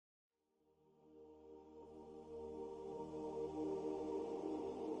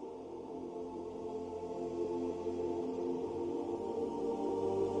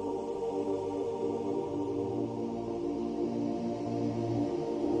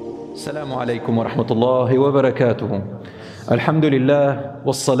السلام عليكم ورحمة الله وبركاته. الحمد لله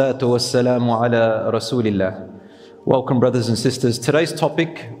والصلاة والسلام على رسول الله. Welcome, brothers and sisters. Today's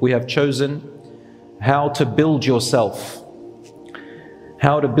topic we have chosen: how to build yourself.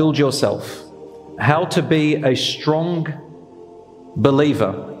 How to build yourself. How to be a strong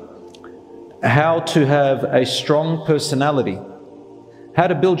believer. How to have a strong personality. How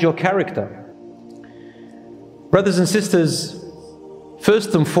to build your character. Brothers and sisters,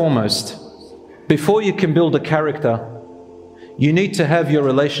 first and foremost, before you can build a character, you need to have your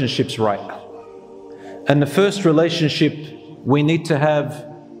relationships right. And the first relationship we need to have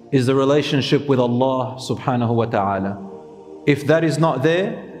is the relationship with Allah subhanahu wa ta'ala. If that is not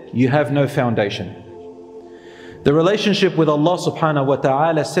there, you have no foundation. The relationship with Allah subhanahu wa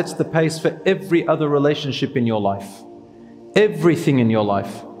ta'ala sets the pace for every other relationship in your life. Everything in your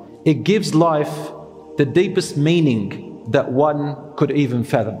life. It gives life the deepest meaning that one could even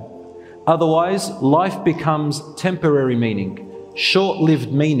fathom. Otherwise, life becomes temporary meaning,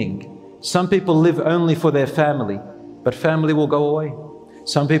 short-lived meaning. Some people live only for their family, but family will go away.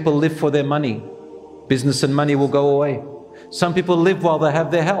 Some people live for their money. Business and money will go away. Some people live while they have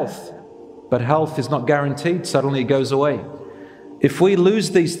their health, but health is not guaranteed, suddenly it goes away. If we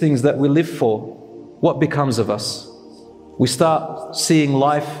lose these things that we live for, what becomes of us? We start seeing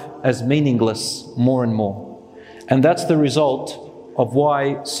life as meaningless more and more. And that's the result of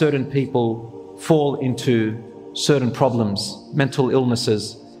why certain people fall into certain problems, mental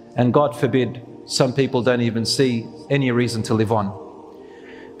illnesses, and God forbid, some people don't even see any reason to live on.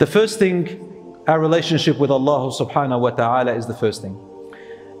 The first thing, our relationship with Allah subhanahu wa ta'ala is the first thing.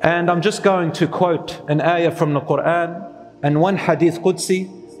 And I'm just going to quote an ayah from the Quran and one hadith Qudsi,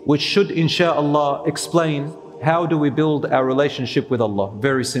 which should insha'Allah explain how do we build our relationship with Allah.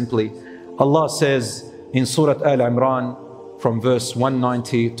 Very simply, Allah says in Surah Al-Imran from verse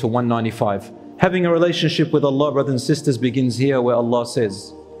 190 to 195, having a relationship with Allah, brothers and sisters, begins here where Allah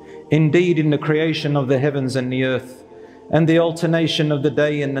says, indeed, in the creation of the heavens and the earth, and the alternation of the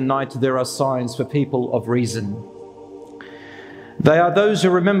day and the night, there are signs for people of reason. They are those who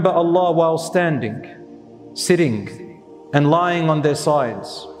remember Allah while standing, sitting, and lying on their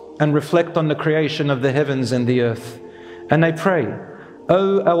sides, and reflect on the creation of the heavens and the earth. And they pray,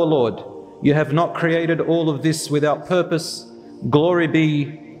 O our Lord, you have not created all of this without purpose. Glory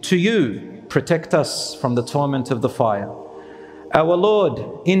be to you. Protect us from the torment of the fire. Our Lord,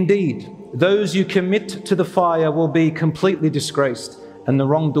 indeed, those you commit to the fire will be completely disgraced, and the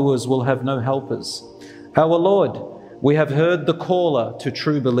wrongdoers will have no helpers. Our Lord, we have heard the caller to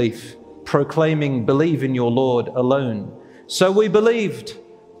true belief, proclaiming, believe in your Lord alone. So we believed.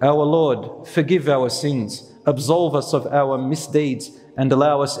 Our Lord, forgive our sins, absolve us of our misdeeds, and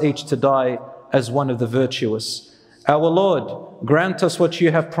allow us each to die as one of the virtuous. Our Lord, grant us what you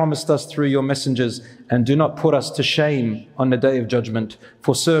have promised us through your messengers, and do not put us to shame on the day of judgment,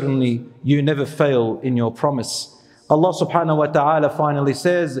 for certainly you never fail in your promise. Allah subhanahu wa ta'ala finally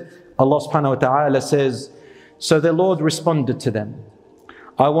says, so their Lord responded to them,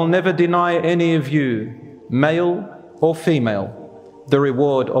 I will never deny any of you, male or female, the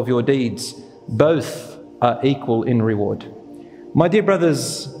reward of your deeds. Both are equal in reward. My dear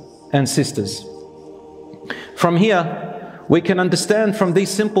brothers and sisters, from here we can understand from these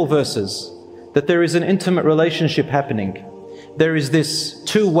simple verses that there is an intimate relationship happening. There is this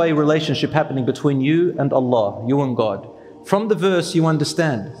two-way relationship happening between you and Allah, you and God. From the verse you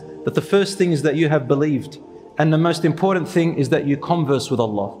understand that the first thing is that you have believed, and the most important thing is that you converse with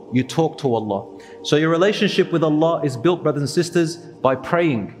Allah, you talk to Allah. So your relationship with Allah is built, brothers and sisters, by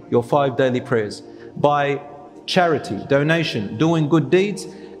praying your 5 daily prayers, by charity, donation, doing good deeds,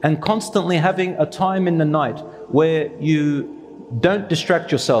 and constantly having a time in the night where you don't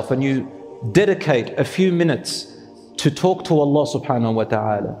distract yourself and you dedicate a few minutes to talk to Allah subhanahu wa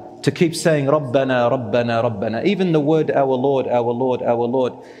ta'ala, to keep saying Rabbana, Rabbana, Rabbana. Even the word our Lord, our Lord, our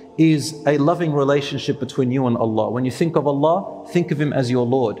Lord is a loving relationship between you and Allah. When you think of Allah, think of Him as your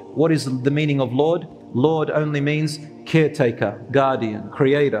Lord. What is the meaning of Lord? Lord only means caretaker, guardian,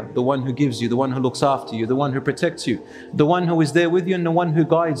 creator, the one who gives you, the one who looks after you, the one who protects you, the one who is there with you, and the one who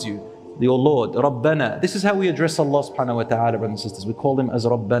guides you, your Lord, Rabbana. This is how we address Allah subhanahu wa ta'ala, brothers and sisters. We call Him as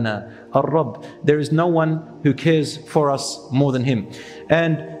Rabbana, Ar-Rabb. There is no one who cares for us more than Him.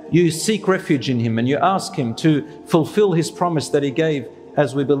 And you seek refuge in Him and you ask Him to fulfill His promise that He gave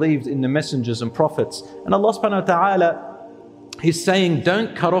as we believed in the messengers and prophets. And Allah subhanahu wa ta'ala, He's saying,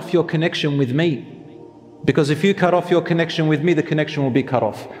 don't cut off your connection with me. Because if you cut off your connection with me, the connection will be cut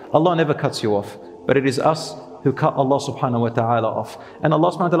off. Allah never cuts you off. But it is us who cut Allah subhanahu wa ta'ala off. And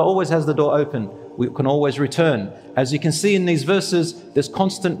Allah subhanahu wa ta'ala always has the door open. We can always return. As you can see in these verses, there's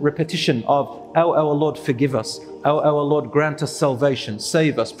constant repetition of, "Oh, our Lord, forgive us. Oh, our Lord, grant us salvation,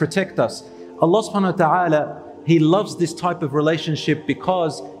 save us, protect us." Allah subhanahu wa ta'ala, He loves this type of relationship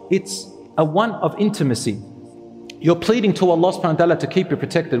because it's a one of intimacy. You're pleading to Allah subhanahu wa ta'ala to keep you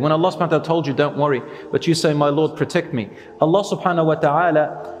protected. When Allah subhanahu wa ta'ala told you, don't worry, but you say, "My Lord, protect me." Allah subhanahu wa ta'ala,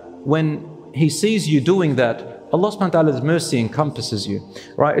 when He sees you doing that, Allah subhanahu wa ta'ala's mercy encompasses you.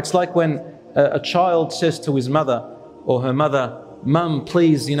 Right? It's like when a child says to his mother or her mother, "Mum,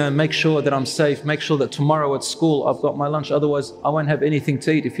 please, make sure that I'm safe. Make sure that tomorrow at school I've got my lunch. Otherwise, I won't have anything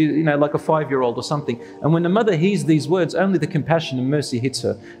to eat." If like a 5-year-old or something. And when the mother hears these words, only the compassion and mercy hits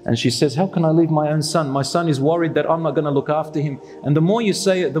her. And she says, "How can I leave my own son? My son is worried that I'm not going to look after him." And the more you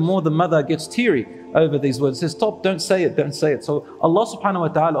say it, the more the mother gets teary over these words. Says, "Stop, don't say it, don't say it." So Allah subhanahu wa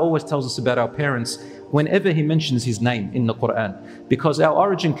ta'ala always tells us about our parents whenever He mentions His name in the Quran. Because our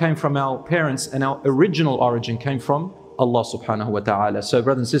origin came from our parents and our original origin came from Allah subhanahu wa ta'ala. So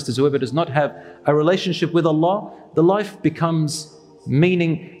brothers and sisters, whoever does not have a relationship with Allah, the life becomes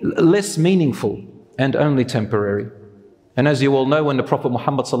less meaningful and only temporary. And as you all know, when the Prophet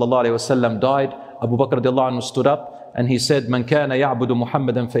Muhammad sallallahu alaihi wasallam died, Abu Bakr radiallahu anhu stood up and he said, "Man kana ya'budu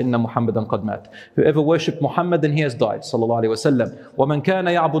Muhammadan fa inna Muhammadan qad mat." Whoever worshipped Muhammad, then he has died, sallallahu alaihi wasallam. "Wa man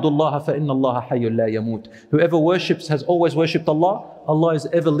kana ya'budu Allah fa inna Allah hayyun la yamut." Whoever worships has always worshipped Allah. Allah is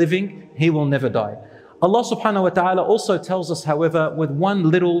ever living, He will never die. Allah subhanahu wa ta'ala also tells us, however, with one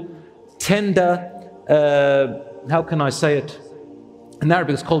little tender, how can I say it? In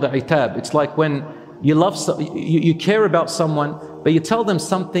Arabic it's called itab. It's like when you love, you care about someone, but you tell them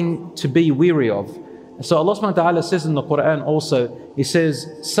something to be weary of. So Allah subhanahu wa ta'ala says in the Quran also, He says,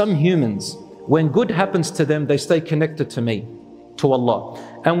 some humans, when good happens to them, they stay connected to me, to Allah.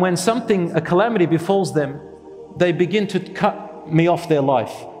 And when a calamity befalls them, they begin to cut me off their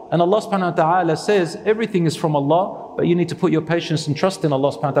life. And Allah subhanahu wa ta'ala says, everything is from Allah, but you need to put your patience and trust in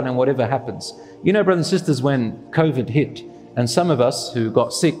Allah subhanahu wa ta'ala in whatever happens. Brothers and sisters, when COVID hit, and some of us who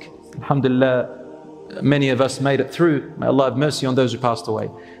got sick, alhamdulillah, many of us made it through. May Allah have mercy on those who passed away.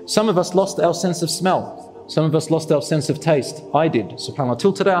 Some of us lost our sense of smell. Some of us lost our sense of taste. I did, subhanAllah.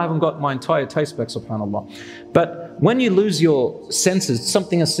 Till today I haven't got my entire taste back, subhanAllah. But when you lose your senses,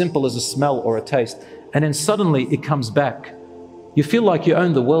 something as simple as a smell or a taste, and then suddenly it comes back, you feel like you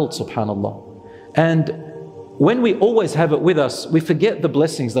own the world, subhanAllah. And when we always have it with us, we forget the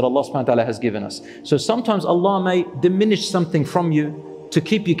blessings that Allah subhanahu wa ta'ala has given us. So sometimes Allah may diminish something from you to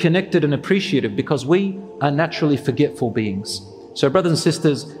keep you connected and appreciative, because we are naturally forgetful beings. So brothers and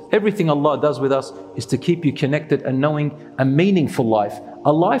sisters, everything Allah does with us is to keep you connected and knowing a meaningful life,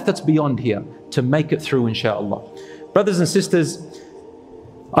 a life that's beyond here, to make it through, inshaAllah. Brothers and sisters,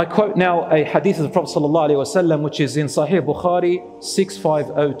 I quote now a hadith of the Prophet ﷺ, which is in Sahih Bukhari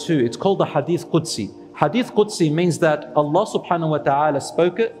 6502. It's called the Hadith Qudsi. Hadith Qudsi means that Allah subhanahu wa ta'ala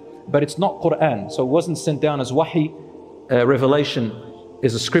spoke it, but it's not Quran. So it wasn't sent down as wahi, revelation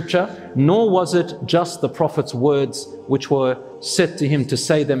is a scripture, nor was it just the Prophet's words which were said to him to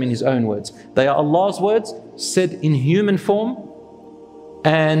say them in his own words. They are Allah's words said in human form,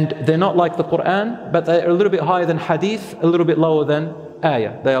 and they're not like the Quran, but they're a little bit higher than hadith, a little bit lower than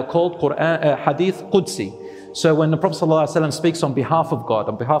ayah. They are called Hadith Qudsi. So when the Prophet ﷺ speaks on behalf of God,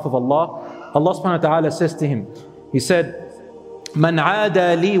 on behalf of Allah, Allah subhanahu wa ta'ala says to him, He said, "Man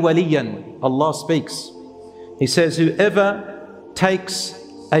aada li waliyan." Allah speaks. He says, whoever takes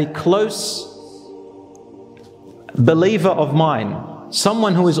a close believer of mine,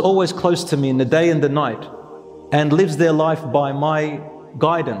 someone who is always close to me in the day and the night, and lives their life by my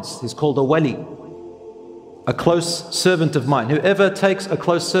guidance, he's called a wali, a close servant of mine. Whoever takes a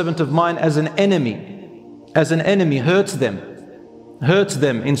close servant of mine as an enemy, hurts them,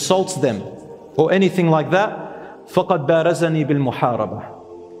 insults them, or anything like that, فَقَدْ بَارَزَنِي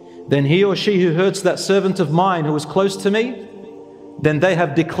بِالْمُحَارَبَةِ. Then he or she who hurts that servant of mine who is close to me, then they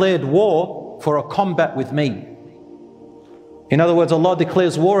have declared war for a combat with me. In other words, Allah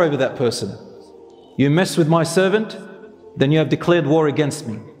declares war over that person. You mess with my servant, then you have declared war against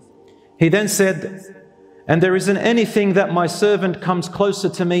me. He then said, and there isn't anything that my servant comes closer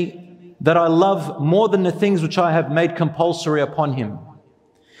to me that I love more than the things which I have made compulsory upon him.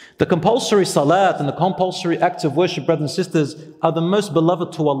 The compulsory salat and the compulsory acts of worship, brothers and sisters, are the most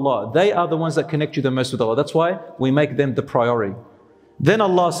beloved to Allah. They are the ones that connect you the most with Allah. That's why we make them the priority. Then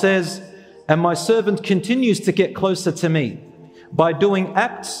Allah says, and my servant continues to get closer to me by doing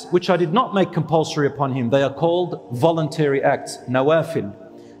acts which I did not make compulsory upon him. They are called voluntary acts, nawafil,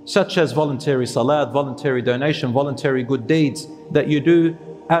 such as voluntary salat, voluntary donation, voluntary good deeds that you do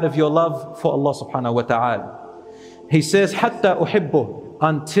out of your love for Allah subhanahu wa ta'ala. He says, حَتَّى أُحِبُّهُ,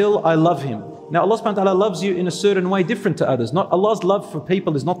 until I love him. Now Allah subhanahu wa ta'ala loves you in a certain way different to others. Not Allah's love for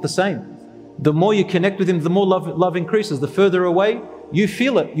people is not the same. The more you connect with him, the more love increases. The further away, you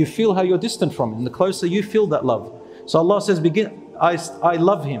feel it. You feel how you're distant from him. And the closer you feel that love. So Allah says, I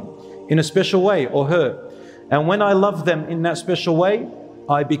love him in a special way, or her. And when I love them in that special way,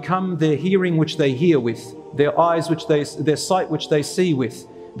 I become their hearing which they hear with, their eyes their sight which they see with,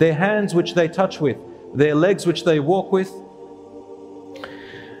 their hands which they touch with, their legs which they walk with.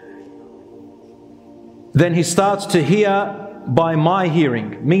 Then he starts to hear by my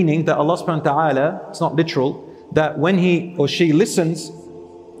hearing, meaning that Allah subhanahu wa ta'ala, it's not literal, that when he or she listens,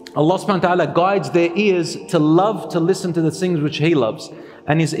 Allah subhanahu wa ta'ala guides their ears to love to listen to the things which he loves.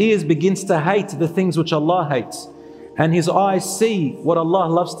 And his ears begins to hate the things which Allah hates. And his eyes see what Allah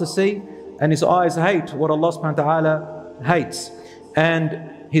loves to see, and his eyes hate what Allah subhanahu wa ta'ala hates.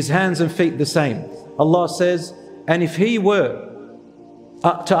 And his hands and feet the same. Allah says, and if he were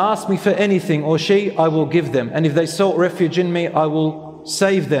to ask me for anything, or she, I will give them. And if they sought refuge in me, I will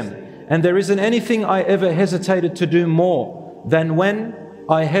save them. And there isn't anything I ever hesitated to do more than when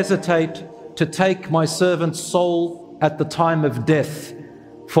I hesitate to take my servant's soul at the time of death.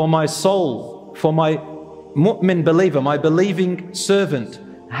 For my soul, for my mu'min believer, my believing servant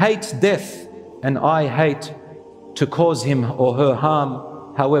hates death, and I hate to cause him or her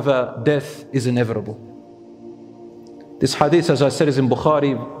harm. However, death is inevitable. This hadith, as I said, is in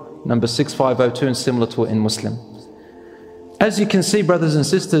Bukhari, number 6502, and similar to it in Muslim. As you can see, brothers and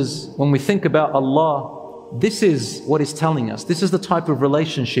sisters, when we think about Allah, this is what He's telling us. This is the type of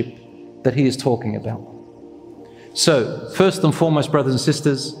relationship that He is talking about. So, first and foremost, brothers and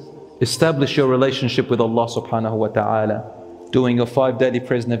sisters, establish your relationship with Allah subhanahu wa ta'ala. Doing your 5 daily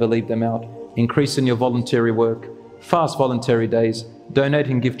prayers, never leave them out. Increasing your voluntary work. Fast voluntary days. Donate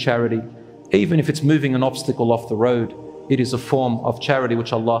and give charity. Even if it's moving an obstacle off the road, it is a form of charity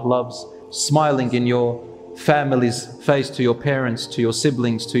which Allah loves. Smiling in your family's face, to your parents, to your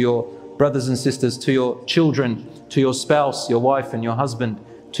siblings, to your brothers and sisters, to your children, to your spouse, your wife and your husband,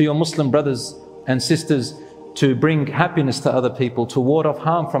 to your Muslim brothers and sisters, to bring happiness to other people, to ward off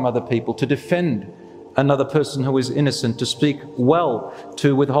harm from other people, to defend another person who is innocent, to speak well,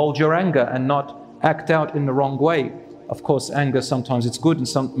 to withhold your anger and not act out in the wrong way. Of course, anger, sometimes it's good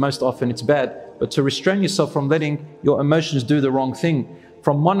and most often it's bad, but to restrain yourself from letting your emotions do the wrong thing,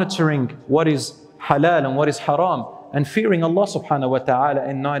 from monitoring what is halal and what is haram, and fearing Allah subhanahu wa ta'ala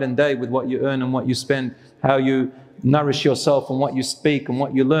in night and day with what you earn and what you spend, how you nourish yourself and what you speak and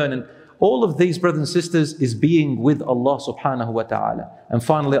what you learn. And all of these, brothers and sisters, is being with Allah subhanahu wa ta'ala. And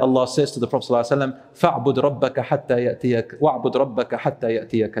finally, Allah says to the Prophet sallallahu alaihi wasallam, فَاعْبُدْ رَبَّكَ حَتَّى يَأْتِيَكَ وَاعْبُدْ رَبَّكَ حَتَّى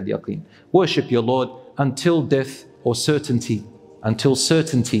يَأْتِيَكَ الْيَقِينَ. Worship your Lord until death or certainty, until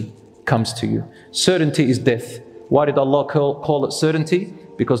certainty comes to you. Certainty is death. Why did Allah call it certainty?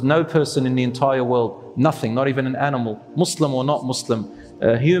 Because no person in the entire world, nothing, not even an animal, Muslim or not Muslim,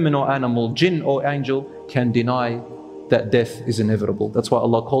 human or animal, jinn or angel, can deny that death is inevitable. That's why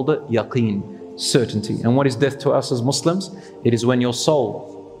Allah called it yaqeen, certainty. And what is death to us as Muslims? It is when your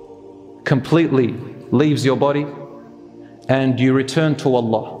soul completely leaves your body and you return to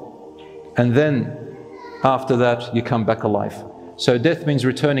Allah. And then after that you come back alive. So death means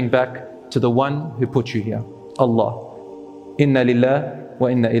returning back to the one who put you here, Allah. Inna lillah wa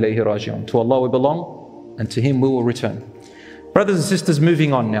inna ilayhi raji'un. To Allah we belong and to Him we will return. Brothers and sisters,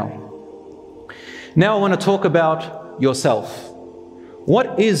 moving on now. Now I want to talk about yourself.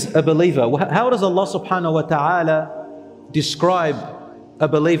 What is a believer? How does Allah subhanahu wa ta'ala describe a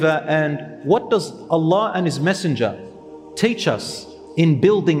believer, and what does Allah and His Messenger teach us in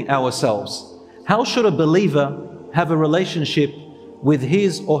building ourselves? How should a believer have a relationship with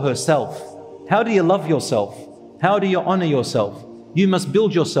his or herself? How do you love yourself? How do you honor yourself? You must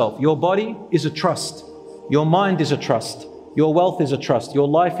build yourself. Your body is a trust. Your mind is a trust. Your wealth is a trust. Your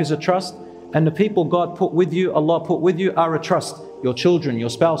life is a trust. And the people God put with you, Allah put with you, are a trust. Your children, your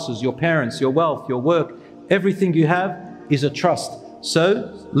spouses, your parents, your wealth, your work, everything you have is a trust.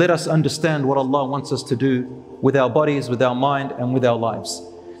 So let us understand what Allah wants us to do with our bodies, with our mind, and with our lives.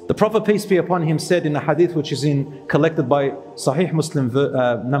 The Prophet, peace be upon him, said in a hadith which is collected by Sahih Muslim,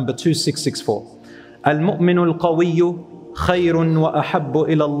 number 2664, Al-mu'minu al-qawiyyu khayrun wa ahabbu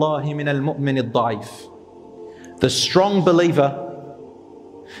ila Allahi min al-mu'min al-da'if. The strong believer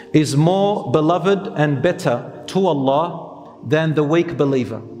is more beloved and better to Allah than the weak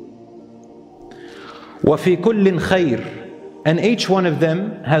believer. وَفِي كُلٍّ خَيْرٍ, and each one of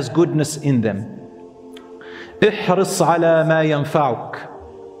them has goodness in them. احرص على ما ينفعك.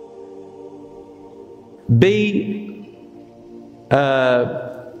 Be,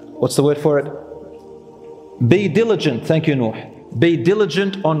 what's the word for it? Be diligent, thank you Nuh. Be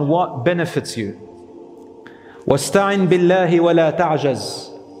diligent on what benefits you. وَاسْتَعِنْ بِاللَّهِ وَلَا تَعْجَزْ.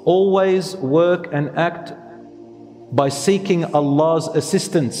 Always work and act by seeking Allah's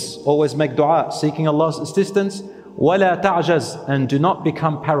assistance. Always make dua, seeking Allah's assistance. وَلَا تَعْجَزْ. And do not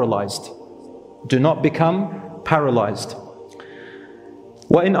become paralyzed. Do not become paralyzed.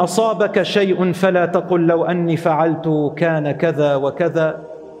 وَإِنْ أَصَابَكَ شَيْءٌ فَلَا تَقُلْ لَوْ أَنِّي فَعَلْتُ كَانَ كَذَا وَكَذَا.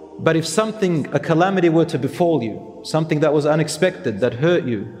 But if something, a calamity were to befall you, something that was unexpected, that hurt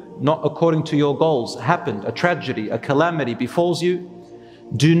you, not according to your goals, happened, a tragedy, a calamity befalls you,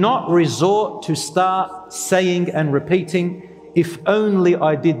 do not resort to start saying and repeating, if only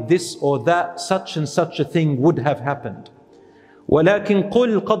I did this or that, such and such a thing would have happened. وَلَكِنْ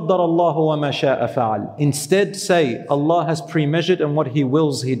قُلْ قَدَّرَ اللَّهُ وَمَا شَاءَ فَعَلْ. Instead say, Allah has pre-measured and what He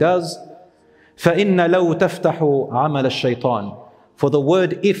wills He does. فَإِنَّ لَوْ تَفْتَحُ عَمَلَ الشَّيْطَانِ. For the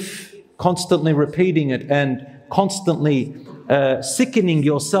word if, constantly repeating it and constantly sickening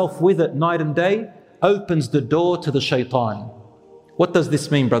yourself with it night and day, opens the door to the shaitan. What does this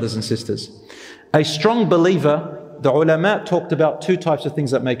mean, brothers and sisters? A strong believer, the ulama talked about two types of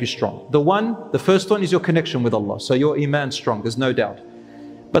things that make you strong. The first one is your connection with Allah. So your iman strong, there's no doubt.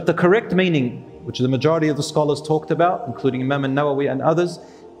 But the correct meaning, which the majority of the scholars talked about, including Imam al-Nawawi and others,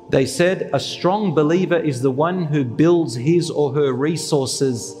 they said a strong believer is the one who builds his or her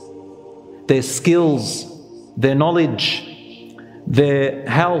resources, their skills, their knowledge, their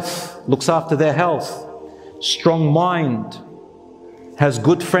health, looks after their health, strong mind, has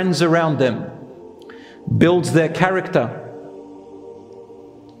good friends around them, builds their character.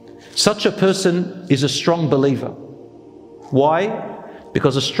 Such a person is a strong believer. Why?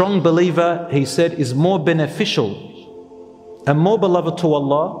 Because a strong believer, he said, is more beneficial and more beloved to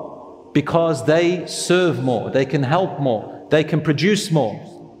Allah because they serve more, they can help more, they can produce more,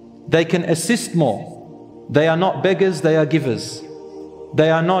 they can assist more. They are not beggars, they are givers.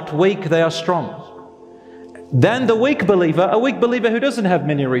 They are not weak, they are strong. Than the weak believer, a weak believer who doesn't have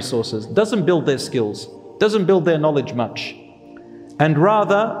many resources, doesn't build their skills, doesn't build their knowledge much, and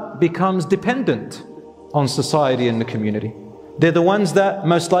rather becomes dependent on society and the community. They're the ones that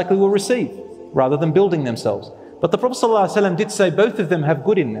most likely will receive, rather than building themselves. But the Prophet ﷺ did say both of them have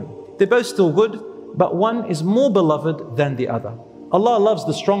good in them. They're both still good, but one is more beloved than the other. Allah loves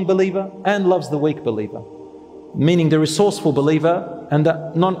the strong believer and loves the weak believer, meaning the resourceful believer and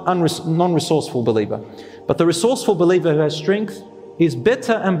the non-resourceful believer. But the resourceful believer who has strength is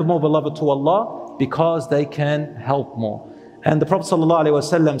better and more beloved to Allah because they can help more. And the Prophet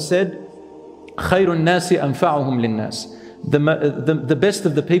ﷺ said, خَيْرُ النَّاسِ أَنْفَعُهُمْ لِلنَّاسِ. The best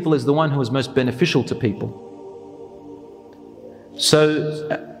of the people is the one who is most beneficial to people.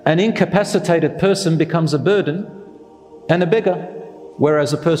 So an incapacitated person becomes a burden and a beggar,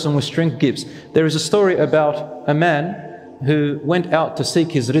 whereas a person with strength gives. There is a story about a man who went out to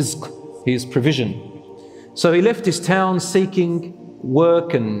seek his rizq, his provision. So he left his town seeking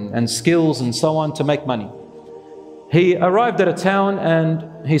work and skills and so on to make money. He arrived at a town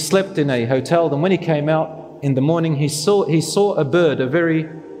and he slept in a hotel. And when he came out in the morning, he saw a bird,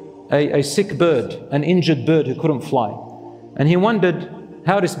 a sick bird, an injured bird who couldn't fly. And he wondered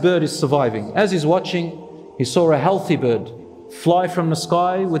how this bird is surviving. As he's watching, he saw a healthy bird fly from the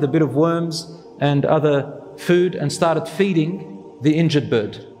sky with a bit of worms and other food and started feeding the injured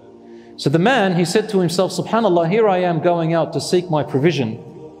bird. So the man, he said to himself, subhanallah, here I am going out to seek my provision,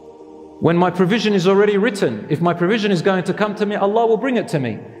 when my provision is already written. If my provision is going to come to me, Allah will bring it to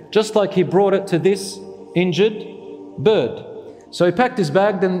me, just like He brought it to this injured bird. So he packed his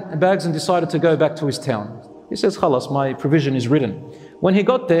bags and decided to go back to his town. He says, khalas, my provision is written. When he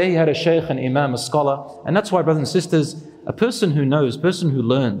got there, he had a shaykh, an imam, a scholar. And that's why, brothers and sisters, a person who knows, a person who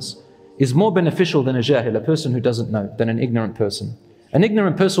learns, is more beneficial than a jahil, a person who doesn't know, than an ignorant person. An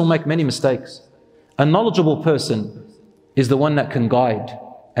ignorant person will make many mistakes. A knowledgeable person is the one that can guide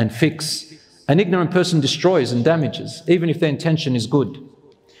and fix. An ignorant person destroys and damages, even if their intention is good.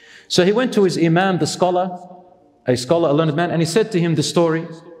 So he went to his imam, the scholar, a learned man, and he said to him the story.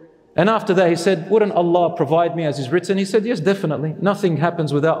 And after that he said, wouldn't Allah provide me as is written? He said, yes, definitely. Nothing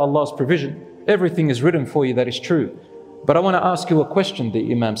happens without Allah's provision. Everything is written for you that is true. But I want to ask you a question, the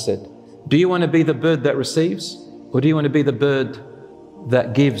imam said. Do you want to be the bird that receives? Or do you want to be the bird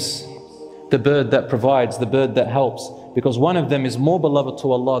that gives? The bird that provides, the bird that helps? Because one of them is more beloved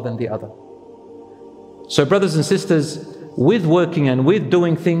to Allah than the other. So brothers and sisters, with working and with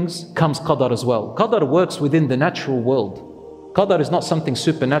doing things comes qadar as well. Qadar works within the natural world. Qadar is not something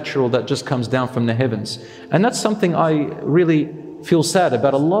supernatural that just comes down from the heavens. And that's something I really feel sad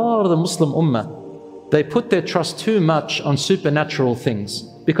about. A lot of the Muslim ummah, they put their trust too much on supernatural things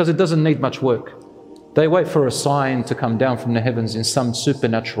because it doesn't need much work. They wait for a sign to come down from the heavens in some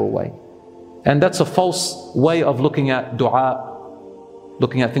supernatural way. And that's a false way of looking at dua,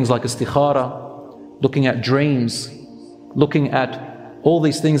 looking at things like istikhara, looking at dreams, looking at all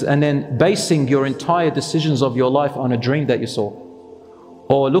these things, and then basing your entire decisions of your life on a dream that you saw.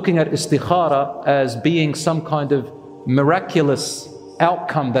 Or looking at istikhara as being some kind of miraculous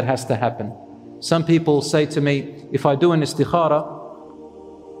outcome that has to happen. Some people say to me, if I do an istikhara,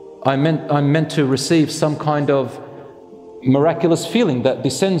 I'm meant to receive some kind of miraculous feeling that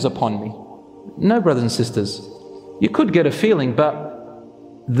descends upon me. No, brothers and sisters, you could get a feeling, but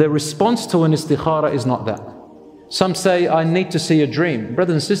the response to an istikhara is not that. Some say, I need to see a dream.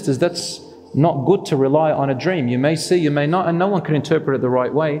 Brothers and sisters, that's not good to rely on a dream. You may see, you may not, and no one can interpret it the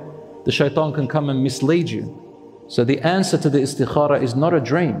right way. The shaitan can come and mislead you. So the answer to the istikhara is not a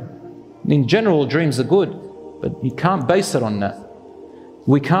dream. In general, dreams are good, but you can't base it on that.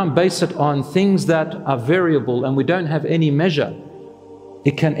 We can't base it on things that are variable and we don't have any measure.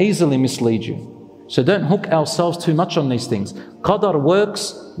 It can easily mislead you. So don't hook ourselves too much on these things. Qadar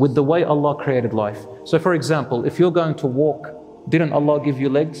works with the way Allah created life. So for example, if you're going to walk, didn't Allah give you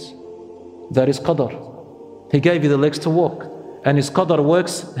legs? That is Qadar. He gave you the legs to walk. And His Qadar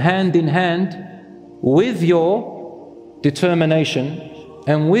works hand in hand with your determination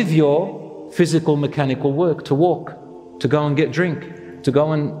and with your physical mechanical work to walk, to go and get drink, to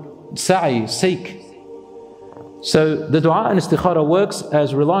go and sa'i, seek. So the dua and istikhara works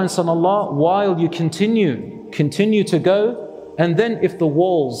as reliance on Allah while you continue to go, and then if the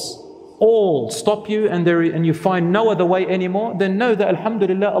walls all stop you and you find no other way anymore, then know that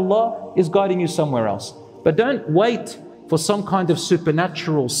alhamdulillah, Allah is guiding you somewhere else. But don't wait for some kind of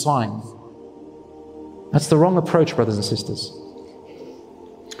supernatural sign. That's the wrong approach, brothers and sisters.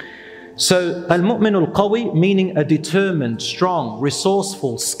 So al-mu'min al-qawi, meaning a determined, strong,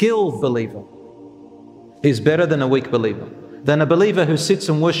 resourceful, skilled believer, is better than a weak believer, than a believer who sits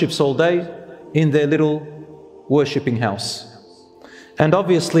and worships all day in their little worshipping house. And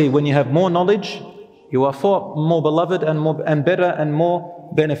obviously when you have more knowledge, you are far more beloved and better and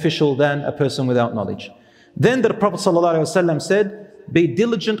more beneficial than a person without knowledge. Then the Prophet ﷺ said, be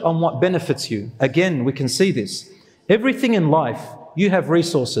diligent on what benefits you. Again, we can see this. Everything in life, you have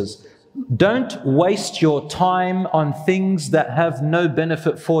resources. Don't waste your time on things that have no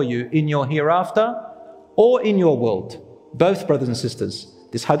benefit for you in your hereafter or in your world. Both, brothers and sisters.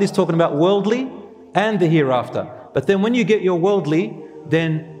 This hadith is talking about worldly and the hereafter. But then when you get your worldly,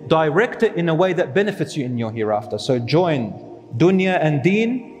 then direct it in a way that benefits you in your hereafter. So join dunya and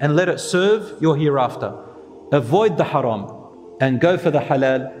deen and let it serve your hereafter. Avoid the haram and go for the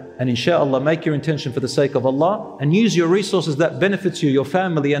halal. And inshallah, make your intention for the sake of Allah and use your resources that benefits you, your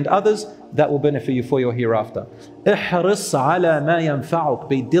family and others that will benefit you for your hereafter. احرص على ما ينفعك.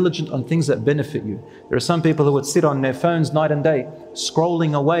 Be diligent on things that benefit you. There are some people who would sit on their phones night and day,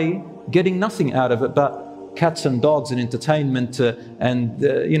 scrolling away, getting nothing out of it but cats and dogs and entertainment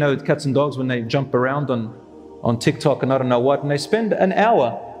you know, cats and dogs when they jump around on TikTok and I don't know what, and they spend an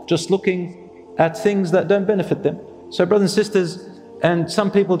hour just looking at things that don't benefit them. So brothers and sisters, and some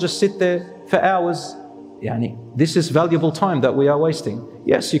people just sit there for hours. This is valuable time that we are wasting.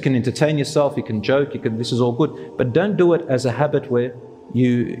 Yes, you can entertain yourself, you can joke, this is all good, but don't do it as a habit where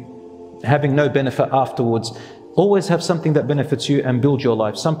you having no benefit afterwards. Always have something that benefits you and build your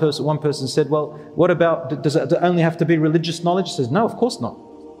life. One person said, well, what about, does it only have to be religious knowledge? He says, no, of course not.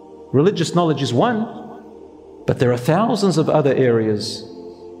 Religious knowledge is one, but there are thousands of other areas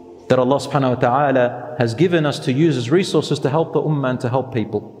that Allah subhanahu wa ta'ala has given us to use as resources to help the ummah and to help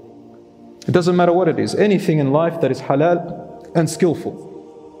people. It doesn't matter what it is, anything in life that is halal and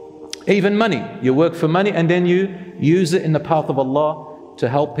skillful. Even money, you work for money and then you use it in the path of Allah to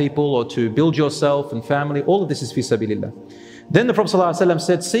help people or to build yourself and family. All of this is fi sabilillah. Then the Prophet ﷺ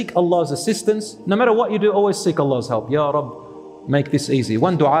said, seek Allah's assistance. No matter what you do, always seek Allah's help. Ya Rabb, make this easy.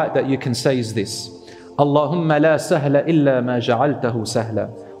 One dua that you can say is this: Allahumma la sahla illa ma ja'altahu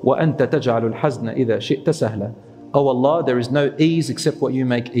sahla. وَأَنْتَ تَجْعَلُ الْحَزْنَ إِذَا شِئْتَ سَهْلًا. Oh Allah, there is no ease except what you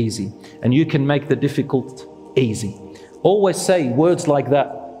make easy. And you can make the difficult easy. Always say words like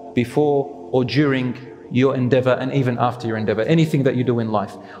that before or during your endeavor and even after your endeavor. Anything that you do in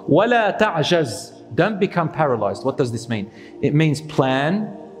life. وَلَا تَعْجَزْ. Don't become paralyzed. What does this mean? It means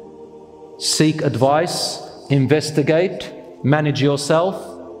plan, seek advice, investigate, manage yourself.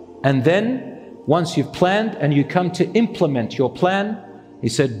 And then once you've planned and you come to implement your plan, he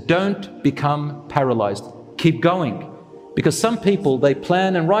said, don't become paralyzed. Keep going. Because some people, they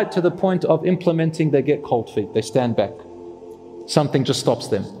plan and right to the point of implementing, they get cold feet. They stand back. Something just stops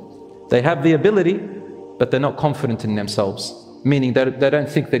them. They have the ability, but they're not confident in themselves. Meaning that they don't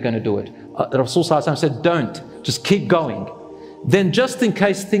think they're going to do it. Rasul ﷺ said, don't, just keep going. Then just in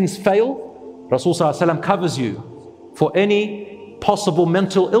case things fail, Rasul ﷺ covers you for any possible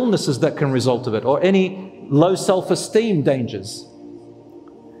mental illnesses that can result of it, or any low self-esteem dangers.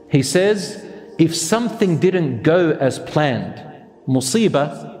 He says, if something didn't go as planned,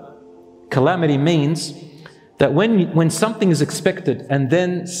 musibah, calamity, means that when something is expected and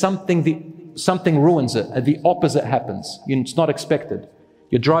then something ruins it, the opposite happens. It's not expected.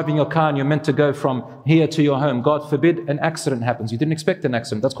 You're driving your car and you're meant to go from here to your home. God forbid an accident happens. You didn't expect an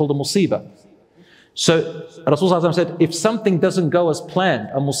accident. That's called a musibah. So Rasulullah said, if something doesn't go as planned,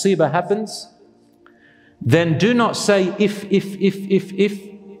 a musibah happens, then do not say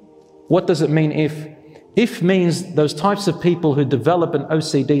if. What does it mean if? If means those types of people who develop an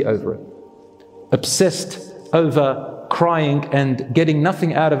OCD over it, obsessed over crying and getting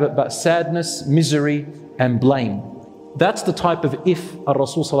nothing out of it but sadness, misery and blame. That's the type of if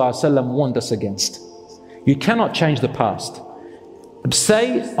Rasul warned us against. You cannot change the past.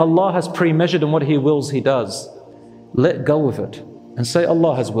 Say Allah has pre-measured and what He wills He does. Let go of it and say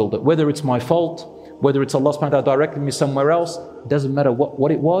Allah has willed it. Whether it's my fault, whether it's Allah subhanahu wa ta'ala directing me somewhere else, it doesn't matter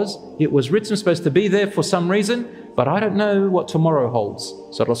what it was. It was written, supposed to be there for some reason, but I don't know what tomorrow holds.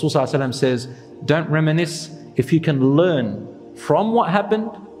 So Rasul says, don't reminisce. If you can learn from what happened,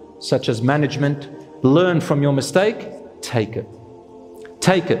 such as management, learn from your mistake, take it.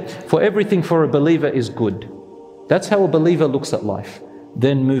 Take it. For everything for a believer is good. That's how a believer looks at life.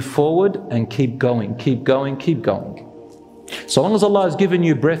 Then move forward and keep going, keep going, keep going. So long as Allah has given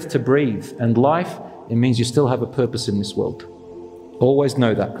you breath to breathe and life, it means you still have a purpose in this world. Always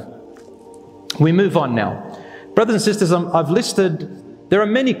know that. We move on now. Brothers and sisters, I've listed, there are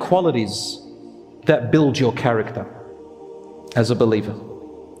many qualities that build your character as a believer.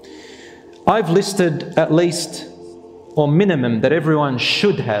 I've listed at least, or minimum, that everyone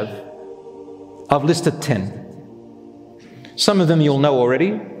should have. I've listed 10. Some of them you'll know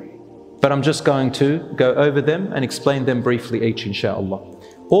already, but I'm just going to go over them and explain them briefly each, inshaAllah.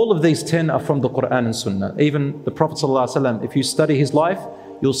 All of these 10 are from the Quran and Sunnah. Even the Prophet ﷺ, if you study his life,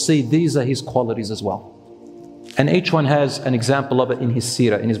 you'll see these are his qualities as well. And each one has an example of it in his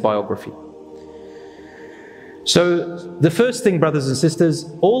seerah, in his biography. So the first thing, brothers and sisters,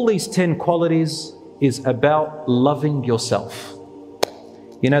 all these 10 qualities is about loving yourself.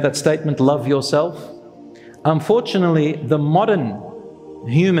 You know that statement, love yourself? Unfortunately, the modern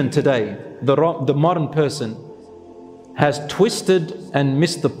human today, the modern person, has twisted and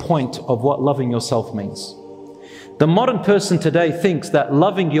missed the point of what loving yourself means. The modern person today thinks that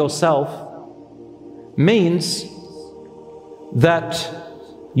loving yourself means that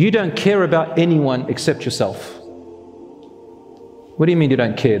you don't care about anyone except yourself. What do you mean you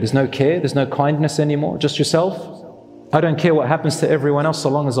don't care? There's no care? There's no kindness anymore? Just yourself? I don't care what happens to everyone else so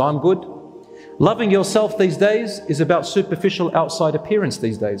long as I'm good. Loving yourself these days is about superficial outside appearance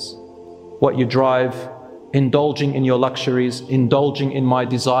these days. What you drive, indulging in your luxuries, indulging in my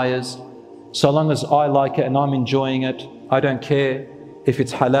desires. So long as I like it and I'm enjoying it, I don't care if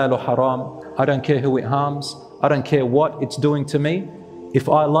it's halal or haram. I don't care who it harms. I don't care what it's doing to me. If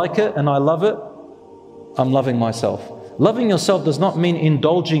I like it and I love it, I'm loving myself. Loving yourself does not mean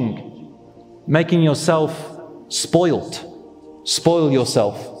indulging, making yourself spoilt. Spoil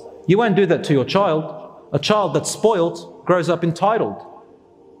yourself. You won't do that to your child. A child that's spoilt grows up entitled.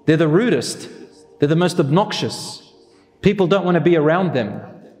 They're the rudest. They're the most obnoxious. People don't want to be around them.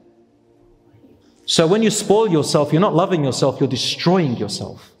 So when you spoil yourself, you're not loving yourself, you're destroying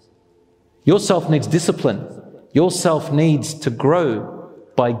yourself. Yourself needs discipline. Yourself needs to grow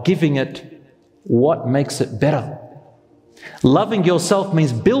by giving it what makes it better. Loving yourself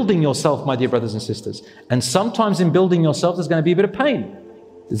means building yourself, my dear brothers and sisters. And sometimes in building yourself, there's going to be a bit of pain.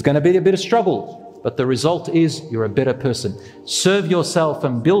 There's going to be a bit of struggle. But the result is you're a better person. Serve yourself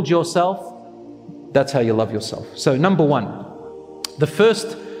and build yourself. That's how you love yourself. So number one, the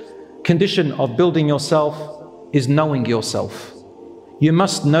first condition of building yourself is knowing yourself. You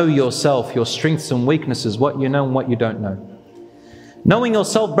must know yourself, your strengths and weaknesses, what you know and what you don't know. Knowing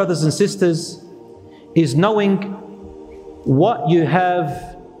yourself, brothers and sisters, is knowing what you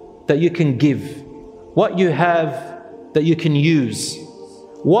have that you can give, what you have that you can use,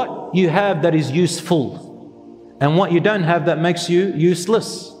 what you have that is useful, and what you don't have that makes you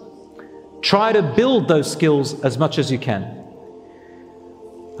useless. Try to build those skills as much as you can.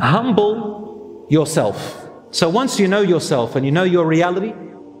 Humble yourself. So once you know yourself and you know your reality,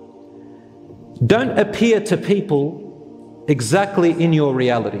 don't appear to people exactly in your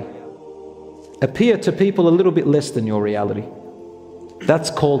reality. Appear to people a little bit less than your reality.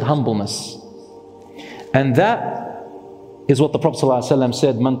 That's called humbleness. And that is what the Prophet ﷺ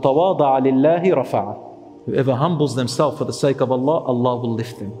said, "Man tawada'a lillahi rafa'a." Whoever humbles themselves for the sake of Allah, Allah will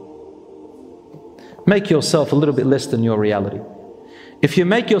lift them. Make yourself a little bit less than your reality. If you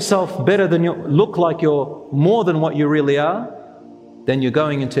make yourself better than you look like you're more than what you really are, then you're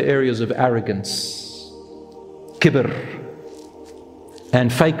going into areas of arrogance, kibr,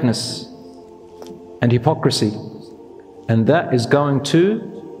 and fakeness, and hypocrisy. And that is going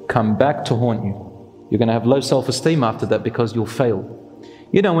to come back to haunt you. You're going to have low self-esteem after that because you'll fail.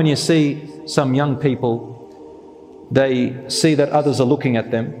 You know, when you see some young people, they see that others are looking at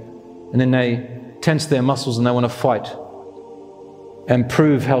them, and then they tense their muscles and they want to fight and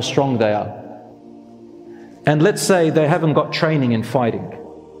prove how strong they are. And let's say they haven't got training in fighting,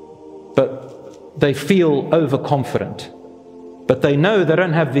 but they feel overconfident, but they know they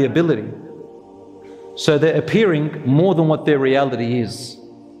don't have the ability. So they're appearing more than what their reality is.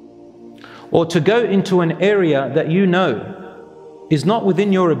 Or to go into an area that you know is not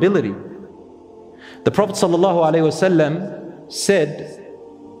within your ability. The Prophet ﷺ said,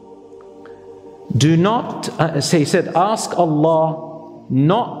 he said, ask Allah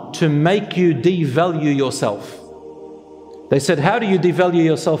not to make you devalue yourself. They said, how do you devalue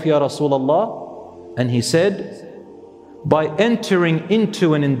yourself, Ya Rasulullah? And he said, by entering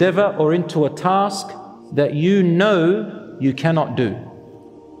into an endeavor or into a task that you know you cannot do.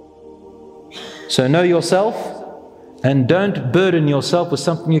 So know yourself and don't burden yourself with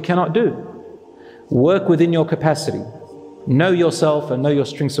something you cannot do. Work within your capacity. Know yourself and know your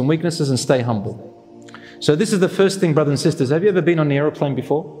strengths and weaknesses and stay humble. So this is the first thing, brothers and sisters. Have you ever been on an aeroplane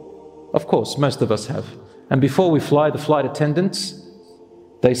before? Of course, most of us have. And before we fly, the flight attendants,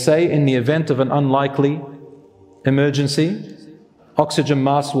 they say in the event of an unlikely emergency, oxygen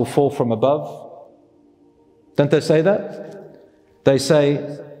masks will fall from above. Don't they say that? They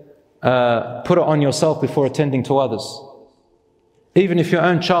say, put it on yourself before attending to others. Even if your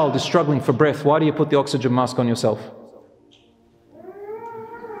own child is struggling for breath, why do you put the oxygen mask on yourself?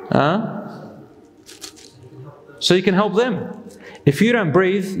 So you can help them. If you don't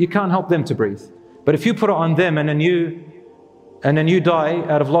breathe, you can't help them to breathe. But if you put it on them and then you die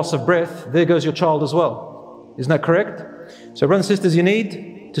out of loss of breath, there goes your child as well. Isn't that correct? So brothers and sisters, you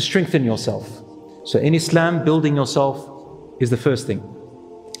need to strengthen yourself. So in Islam, building yourself is the first thing.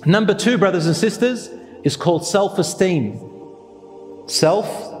 Number two, brothers and sisters, is called self-esteem.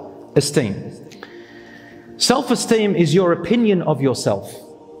 Self-esteem. Self-esteem is your opinion of yourself.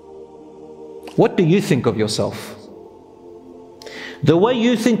 What do you think of yourself? The way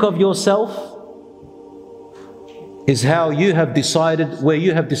you think of yourself is how you have decided, where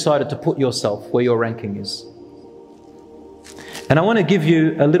you have decided to put yourself, where your ranking is. And I want to give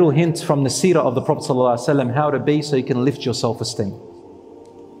you a little hint from the seerah of the Prophet ﷺ how to be so you can lift your self-esteem.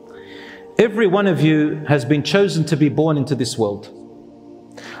 Every one of you has been chosen to be born into this world.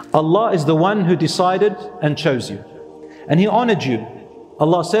 Allah is the one who decided and chose you. And He honored you.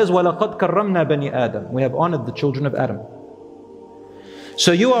 Allah says, وَلَقَدْ كَرَّمْنَا بَنِي آدَمَ. We have honored the children of Adam.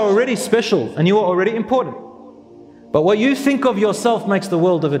 So you are already special and you are already important. But what you think of yourself makes the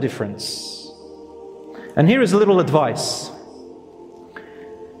world of a difference. And here is a little advice.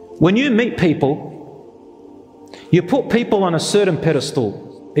 When you meet people, you put people on a certain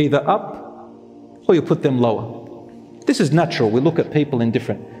pedestal, either up or you put them lower. This is natural. We look at people in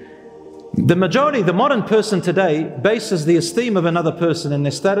different. The majority, the modern person today, bases the esteem of another person and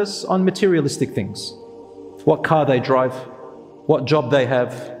their status on materialistic things. What car they drive, what job they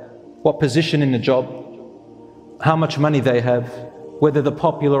have, what position in the job, how much money they have, whether they're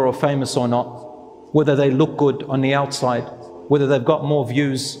popular or famous or not, whether they look good on the outside, whether they've got more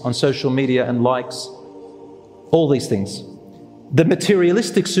views on social media and likes, all these things. The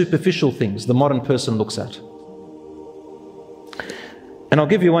materialistic, superficial things the modern person looks at. And I'll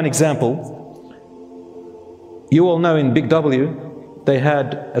give you one example. You all know in Big W, they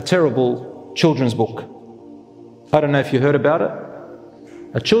had a terrible children's book. I don't know if you heard about it.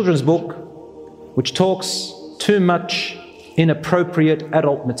 A children's book which talks too much inappropriate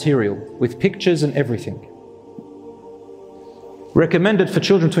adult material with pictures and everything. Recommended for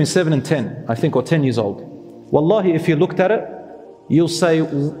children between 7 and 10, I think, or 10 years old. Wallahi, if you looked at it, you'll say,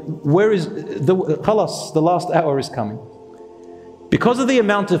 where is the khalas, the last hour is coming. Because of the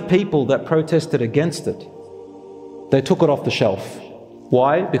amount of people that protested against it, they took it off the shelf.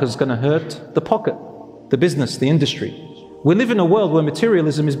 Why? Because it's going to hurt the pocket, the business, the industry. We live in a world where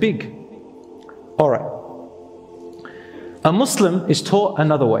materialism is big. All right. A Muslim is taught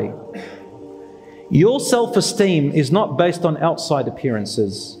another way. Your self-esteem is not based on outside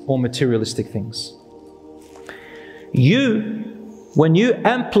appearances or materialistic things. When you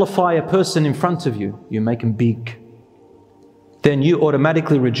amplify a person in front of you, you make him big. then you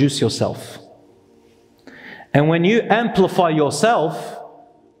automatically reduce yourself. And when you amplify yourself,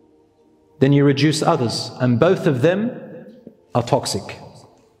 then you reduce others. And both of them are toxic.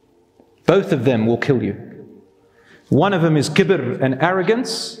 Both of them will kill you. One of them is kibr and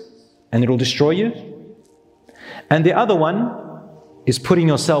arrogance, and it will destroy you. And the other one is putting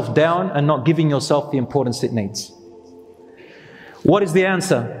yourself down and not giving yourself the importance it needs. What is the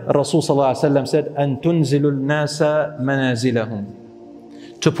answer? Rasul ﷺ said, أَن تُنزِلُ النَّاسَ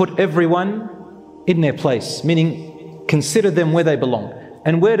مَنَازِلَهُم. To put everyone in their place, meaning consider them where they belong.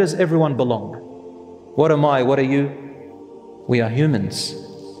 And where does everyone belong? What am I? What are you? We are humans.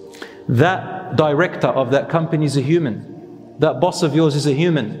 That director of that company is a human. That boss of yours is a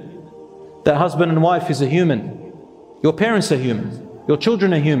human. That husband and wife is a human. Your parents are human. Your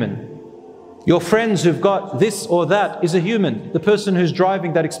children are human. Your friends who've got this or that is a human. The person who's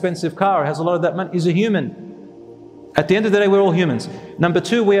driving that expensive car, has a lot of that money, is a human. At the end of the day, we're all humans. Number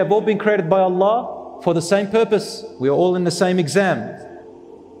two, we have all been created by Allah for the same purpose. We are all in the same exam.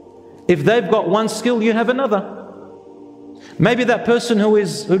 If they've got one skill, you have another. Maybe that person who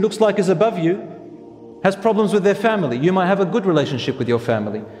looks like is above you has problems with their family. You might have a good relationship with your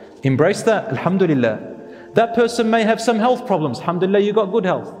family. Embrace that, alhamdulillah. That person may have some health problems. Alhamdulillah, you got good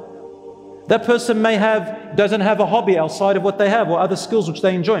health. That person doesn't have a hobby outside of what they have or other skills which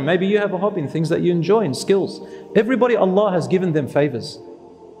they enjoy. Maybe you have a hobby and things that you enjoy and skills. Everybody, Allah has given them favors.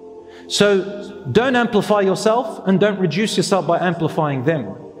 So don't amplify yourself and don't reduce yourself by amplifying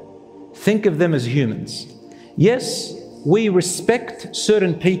them. Think of them as humans. Yes, we respect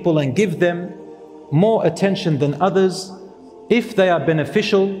certain people and give them more attention than others if they are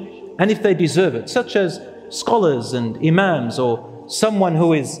beneficial and if they deserve it, such as scholars and imams or someone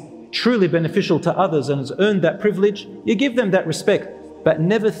who is truly beneficial to others and has earned that privilege. You give them that respect, but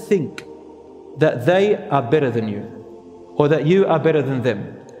never think that they are better than you or that you are better than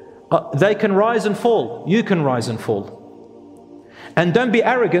them. They can rise and fall, you can rise and fall. And don't be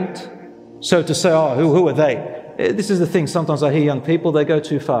arrogant, so to say, oh, who are they? This is the thing, sometimes I hear young people, they go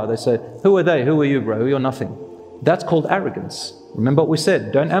too far. They say, who are they? Who are you, bro? You're nothing. That's called arrogance. Remember what we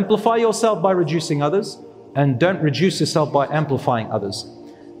said, don't amplify yourself by reducing others, and don't reduce yourself by amplifying others.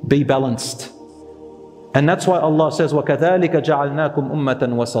 Be balanced. And that's why Allah says, وَكَذَلِكَ جَعَلْنَاكُمْ أُمَّةً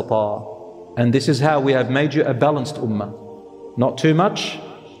وَسَطًا. And this is how we have made you a balanced ummah. Not too much,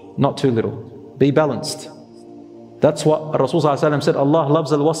 not too little. Be balanced. That's what Rasul ﷺ said, Allah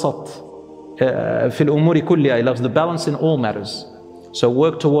loves al-wasat. فِي الْأُمُورِ كُلِّهَا. He loves the balance in all matters. So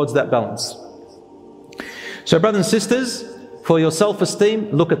work towards that balance. So brothers and sisters, for your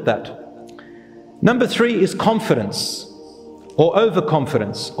self-esteem, look at that. Number three is confidence, or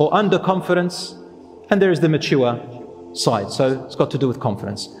overconfidence, or underconfidence, and there is the mature side. So it's got to do with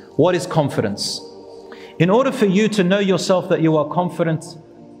confidence. What is confidence? In order for you to know yourself that you are confident,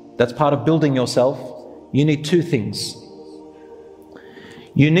 that's part of building yourself, you need two things.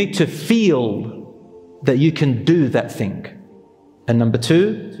 You need to feel that you can do that thing. And number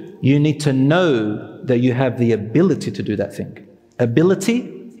two, you need to know that you have the ability to do that thing.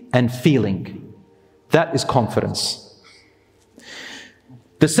 Ability and feeling. That is confidence.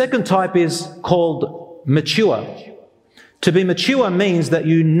 The second type is called mature. To be mature means that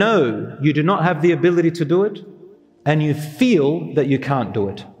you know you do not have the ability to do it, and you feel that you can't do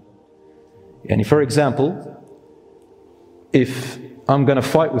it. And for example, if I'm going to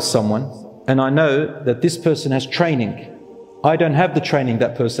fight with someone and I know that this person has training, I don't have the training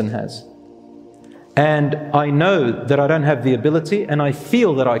that person has. And I know that I don't have the ability and I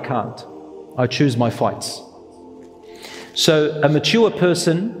feel that I can't. I choose my fights. So a mature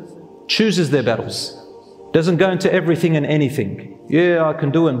person chooses their battles. Doesn't go into everything and anything. Yeah, I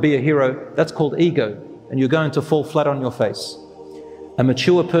can do and be a hero. That's called ego. And you're going to fall flat on your face. A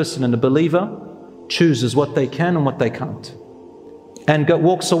mature person and a believer chooses what they can and what they can't. And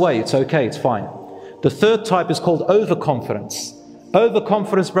walks away. It's okay, it's fine. The third type is called overconfidence.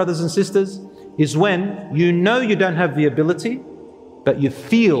 Overconfidence, brothers and sisters, is when you know you don't have the ability, but you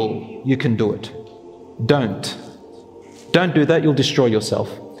feel you can do it. Don't do that, you'll destroy yourself.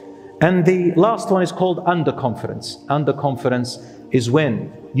 And the last one is called underconfidence. Underconfidence is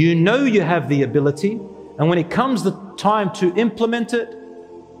when you know you have the ability, and when it comes the time to implement it,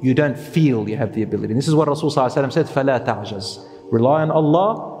 you don't feel you have the ability. And this is what Rasul ﷺ said, فَلَا تَعْجَزْ. Rely on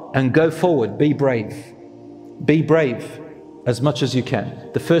Allah and go forward. Be brave. Be brave as much as you can.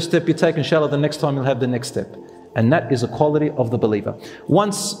 The first step you take, inshallah, the next time you'll have the next step. And that is a quality of the believer.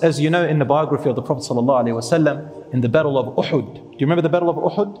 Once, as you know, in the biography of the Prophet ﷺ, in the Battle of Uhud. Do you remember the Battle of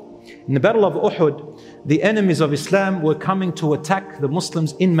Uhud? In the Battle of Uhud, the enemies of Islam were coming to attack the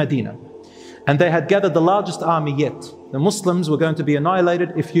Muslims in Medina. And they had gathered the largest army yet. The Muslims were going to be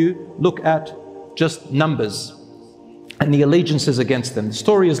annihilated if you look at just numbers and the allegiances against them. The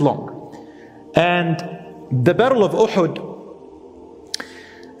story is long. And the Battle of Uhud,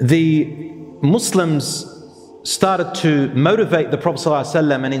 the Muslims started to motivate the Prophet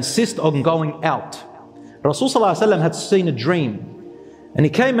ﷺ and insist on going out. Rasulullah ﷺ had seen a dream, and he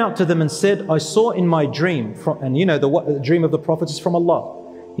came out to them and said, I saw in my dream, and you know the dream of the Prophet is from Allah.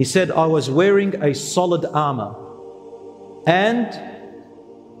 He said, I was wearing a solid armor, and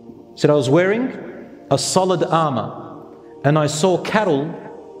and I saw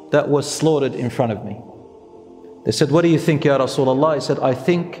cattle that was slaughtered in front of me. They said, what do you think, Ya Rasulullah? He said, I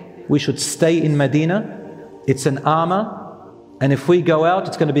think we should stay in Medina. It's an armor, and if we go out,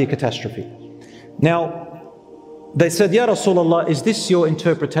 it's going to be a catastrophe. Now, they said, Ya Rasulullah, is this your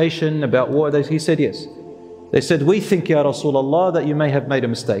interpretation about war? He said, yes. They said, we think, Ya Rasulullah, that you may have made a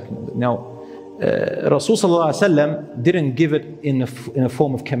mistake. Now, Rasulullah didn't give it in a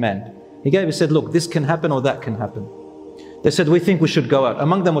form of command. He said, look, this can happen or that can happen. They said, we think we should go out.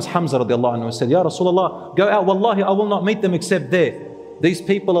 Among them was Hamza radiallahu anhu, who said, Ya Rasulullah, go out. Wallahi, I will not meet them except there. These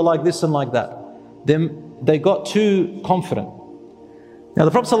people are like this and like that. Then they got too confident. Now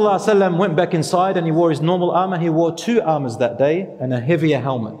the Prophet ﷺ went back inside and he wore his normal armor. He wore 2 armors that day and a heavier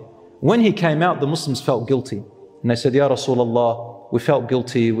helmet. When he came out, the Muslims felt guilty. And they said, Ya Rasulullah, we felt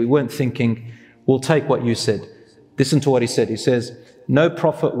guilty. We weren't thinking, we'll take what you said. Listen to what he said. He says, no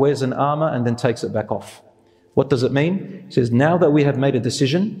prophet wears an armor and then takes it back off. What does it mean? He says, now that we have made a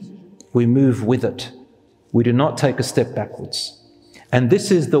decision, we move with it. We do not take a step backwards. And this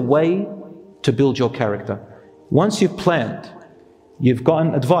is the way to build your character. Once you've planned, you've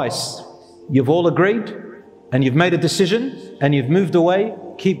gotten advice, you've all agreed, and you've made a decision, and you've moved away,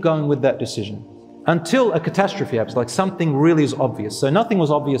 keep going with that decision. Until a catastrophe happens, like something really is obvious. So nothing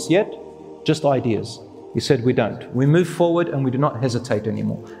was obvious yet, just ideas. He said, we don't. We move forward and we do not hesitate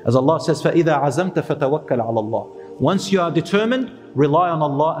anymore. As Allah says, فَإِذَا عَزَمْتَ فَتَوَكَّلْ عَلَى اللَّهِ. Once you are determined, rely on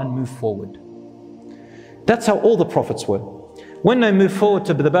Allah and move forward. That's how all the prophets were. When they moved forward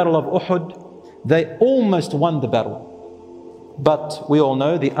to the Battle of Uhud, they almost won the battle. But we all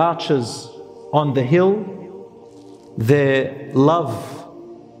know the archers on the hill, their love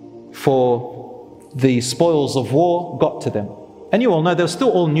for the spoils of war got to them. And you all know they're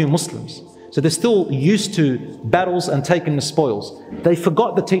still all new Muslims. So they're still used to battles and taking the spoils. They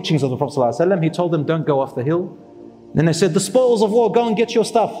forgot the teachings of the Prophet ﷺ. He told them, don't go off the hill. Then they said, the spoils of war, go and get your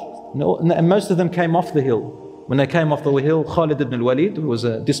stuff. And most of them came off the hill. When they came off the hill, Khalid ibn al-Walid, who was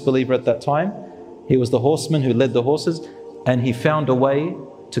a disbeliever at that time, he was the horseman who led the horses, and he found a way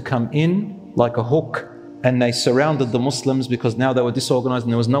to come in like a hook, and they surrounded the Muslims because now they were disorganized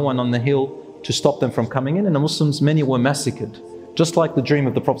and there was no one on the hill to stop them from coming in, and the Muslims, many were massacred. Just like the dream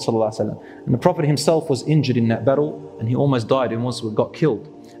of the Prophet ﷺ. And the Prophet himself was injured in that battle and he almost died and got killed.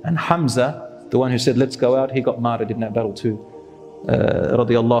 And Hamza, the one who said, let's go out, he got martyred in that battle too.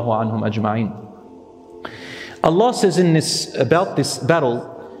 Radiyallahu anhum ajma'in. Allah says about this battle,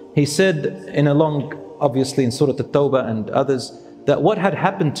 He said obviously in Surah At-Tawbah and others, that what had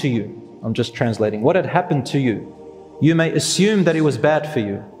happened to you, I'm just translating, what had happened to you, you may assume that it was bad for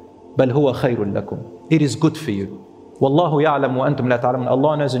you. بَلْ هُوَ خَيْرٌ لَكُمْ. It is good for you. Wallahu ya'lam wa antum la ta'lamun.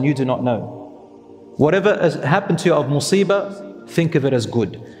 Allah knows and you do not know. Whatever has happened to you of musibah, think of it as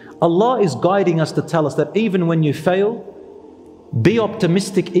good. Allah is guiding us to tell us that even when you fail, be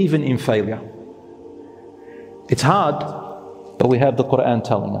optimistic even in failure. It's hard, but we have the Quran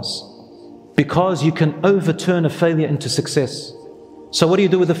telling us. Because you can overturn a failure into success. So what do you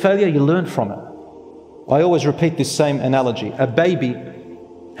do with the failure? You learn from it. I always repeat this same analogy. A baby,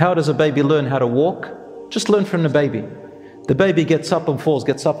 how does a baby learn how to walk? Just learn from the baby. The baby gets up and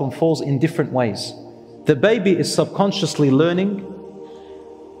falls in different ways. The baby is subconsciously learning.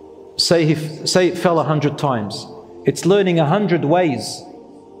 Say it fell 100 times. It's learning 100 ways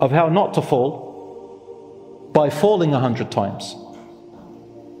of how not to fall by falling 100 times.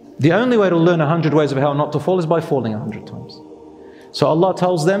 The only way to learn 100 ways of how not to fall is by falling 100 times. So Allah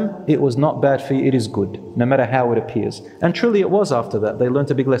tells them, it was not bad for you, it is good, no matter how it appears. And truly it was after that. They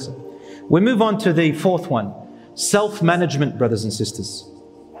learned a big lesson. We move on to the fourth one. Self-management, brothers and sisters.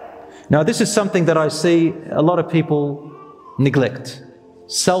 Now this is something that I see a lot of people neglect.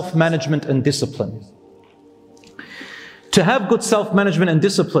 Self-management and discipline. To have good self-management and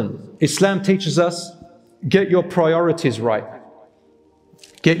discipline, Islam teaches us, get your priorities right.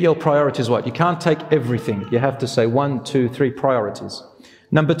 Get your priorities right. You can't take everything. You have to say 1, 2, 3 priorities.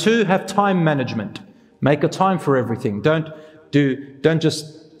 Number 2, have time management. Make a time for everything. Don't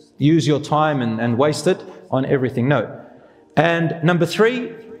just use your time and waste it on everything. No. And number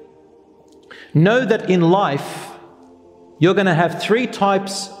 3, Know that in life, you're going to have 3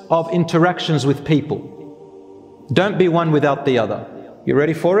 types of interactions with people. Don't be one without the other. You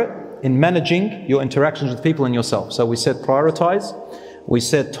ready for it? In managing your interactions with people and yourself. So we said prioritize, we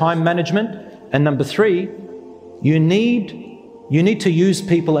said time management, and number 3, you need to use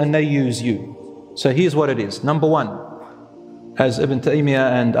people and they use you. So here's what it is. Number 1, as Ibn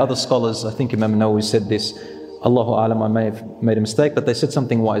Taymiyyah and other scholars, I think Imam Nawawi said this, Allahu A'lam, I may have made a mistake, but they said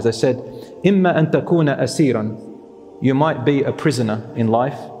something wise. They said, إِمَّا أَن تَكُونَ أَسِيرًا, you might be a prisoner in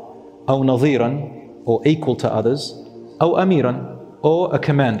life, أو نظيرا, or equal to others, أو أميرا, or a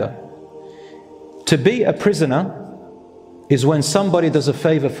commander. To be a prisoner is when somebody does a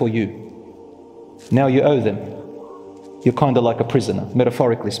favor for you. Now you owe them. You're kind of like a prisoner,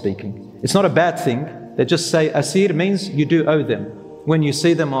 metaphorically speaking. It's not a bad thing. They just say asir means you do owe them. When you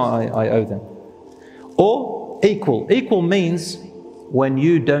see them, I owe them. Or equal. Equal means when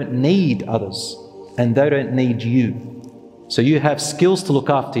you don't need others and they don't need you. So you have skills to look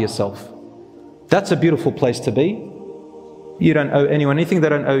after yourself. That's a beautiful place to be. You don't owe anyone anything, they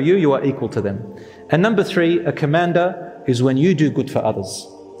don't owe you, you are equal to them. And number 3, a commander is when you do good for others.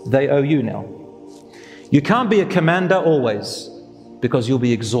 They owe you now. You can't be a commander always because you'll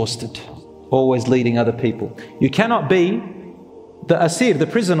be exhausted, always leading other people. You cannot be the asir, the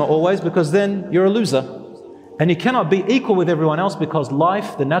prisoner always, because then you're a loser. And you cannot be equal with everyone else because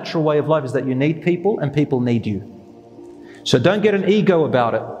life, the natural way of life is that you need people and people need you. So don't get an ego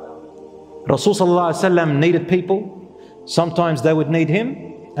about it. Rasul Sallallahu Alaihi Wasallam needed people. Sometimes they would need him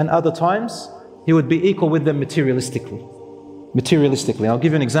and other times he would be equal with them materialistically. I'll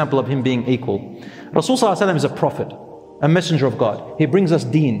give you an example of him being equal. Rasul Sallallahu Alaihi Wasallam is a prophet, a messenger of God. He brings us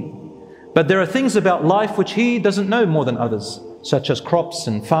deen. But there are things about life which he doesn't know more than others, such as crops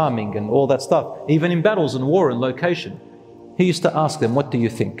and farming and all that stuff. Even in battles and war and location. He used to ask them, what do you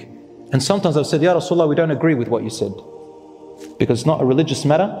think? And sometimes I've said, Ya Rasulullah, we don't agree with what you said. Because it's not a religious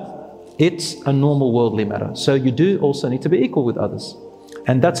matter, it's a normal worldly matter. So you do also need to be equal with others.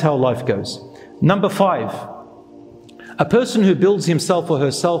 And that's how life goes. Number 5, a person who builds himself or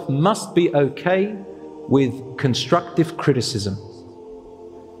herself must be okay with constructive criticism.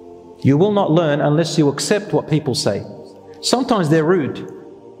 You will not learn unless you accept what people say. Sometimes they're rude.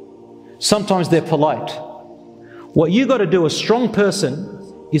 Sometimes they're polite. What you got to do, a strong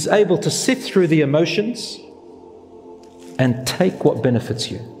person is able to sift through the emotions and take what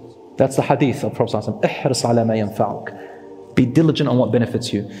benefits you. That's the hadith of Prophet ﷺ. احرص على ما ينفعك. Be diligent on what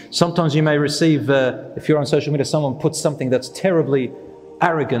benefits you. Sometimes you may receive, if you're on social media, someone puts something that's terribly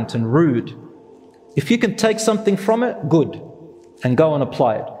arrogant and rude. If you can take something from it, good, and go and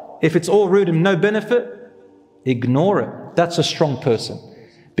apply it. If it's all rude and no benefit, ignore it. That's a strong person.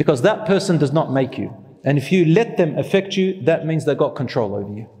 Because that person does not make you. And if you let them affect you, that means they've got control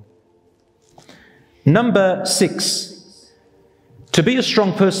over you. Number 6. To be a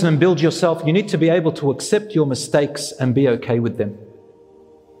strong person and build yourself, you need to be able to accept your mistakes and be okay with them.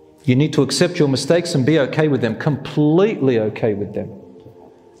 You need to accept your mistakes and be okay with them, completely okay with them.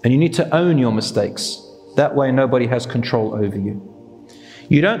 And you need to own your mistakes. That way nobody has control over you.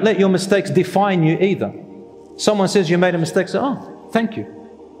 You don't let your mistakes define you either. Someone says you made a mistake, say, oh, thank you.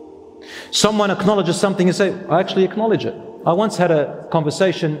 Someone acknowledges something and say, I actually acknowledge it. I once had a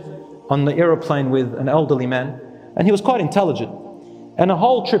conversation on the aeroplane with an elderly man, and he was quite intelligent. And a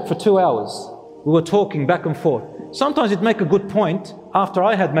whole trip for 2 hours, we were talking back and forth. Sometimes he'd make a good point after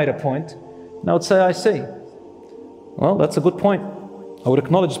I had made a point, and I would say, I see. Well, that's a good point. I would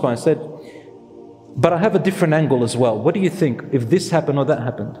acknowledge this point. I said, but I have a different angle as well. What do you think if this happened or that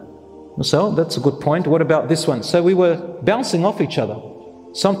happened? So that's a good point. What about this one? So we were bouncing off each other.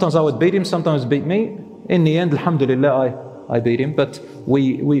 Sometimes I would beat him, sometimes beat me. In the end, alhamdulillah, I beat him. But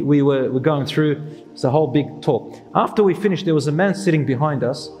we were going through, it's a whole big talk. After we finished, there was a man sitting behind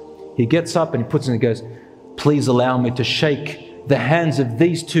us. He gets up and he puts in and goes, please allow me to shake the hands of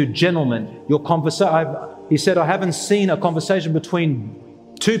these 2 gentlemen. Your conversation, he said, I haven't seen a conversation between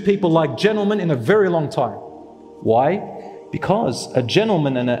 2 people like gentlemen in a very long time. Why? Because a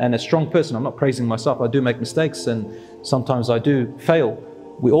gentleman and a strong person, I'm not praising myself, I do make mistakes and sometimes I do fail.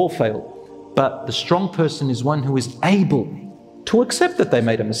 We all fail. But the strong person is one who is able to accept that they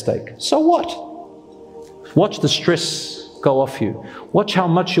made a mistake. So what? Watch the stress go off you. Watch how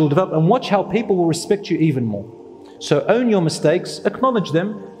much you'll develop and watch how people will respect you even more. So own your mistakes, acknowledge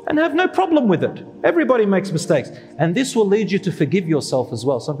them, and have no problem with it. Everybody makes mistakes. And this will lead you to forgive yourself as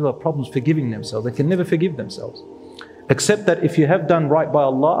well. Some people have problems forgiving themselves. They can never forgive themselves. Accept that if you have done right by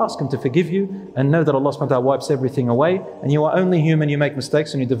Allah, ask Him to forgive you and know that Allah subhanahu wa ta'ala wipes everything away, and you are only human, you make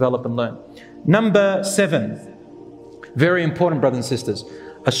mistakes and you develop and learn. Number 7, very important, brothers and sisters.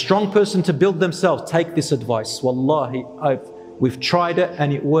 A strong person to build themselves, take this advice. Wallahi, we've tried it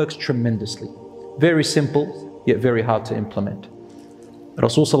and it works tremendously. Very simple, yet very hard to implement.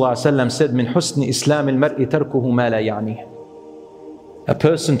 Rasul said, "Min husni Islam al-mar'i tarkuhu ma la ya'nih." A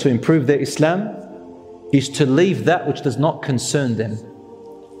person to improve their Islam is to leave that which does not concern them.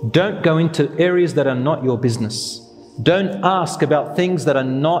 Don't go into areas that are not your business. Don't ask about things that are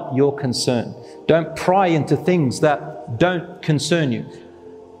not your concern. Don't pry into things that don't concern you.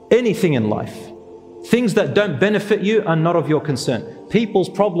 Anything in life, things that don't benefit you are not of your concern. People's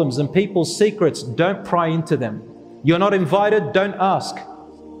problems and people's secrets, don't pry into them. You're not invited, don't ask.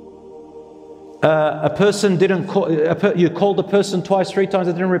 A person didn't call, you called a person twice, 3 times,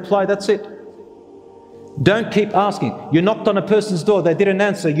 they didn't reply, that's it. Don't keep asking. You knocked on a person's door, they didn't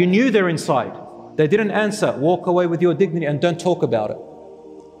answer. You knew they're inside. They didn't answer. Walk away with your dignity and don't talk about it.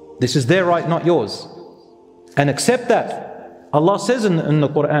 This is their right, not yours. And accept that. Allah says in the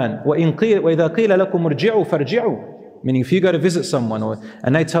Quran, وَإِذَا قِيلَ لَكُمْ ارْجِعُوا فَارْجِعُوا. Meaning if you go to visit someone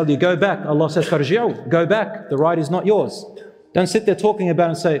and they tell you, go back, Allah says, فَارْجِعُوا. Go back. The right is not yours. Don't sit there talking about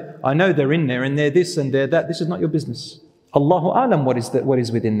and say, I know they're in there and they're this and they're that. This is not your business. Allahu Alam what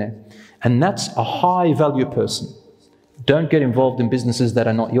is within there. And that's a high value person. Don't get involved in businesses that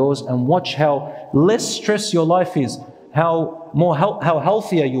are not yours, and watch how less stress your life is, how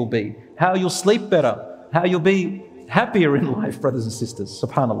healthier you'll be, how you'll sleep better, how you'll be happier in life, brothers and sisters.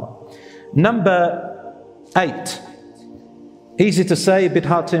 Subhanallah. Number 8. Easy to say, a bit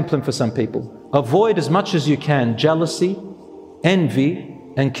hard to implement for some people. Avoid as much as you can jealousy, envy,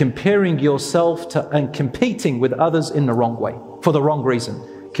 and comparing yourself to and competing with others in the wrong way, for the wrong reason.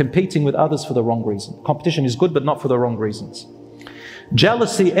 Competing with others for the wrong reason. Competition is good, but not for the wrong reasons.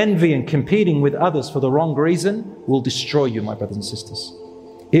 Jealousy, envy, and competing with others for the wrong reason will destroy you, my brothers and sisters.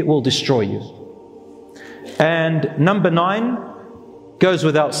 It will destroy you. And number 9 goes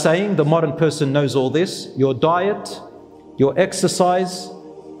without saying. The modern person knows all this. Your diet, your exercise,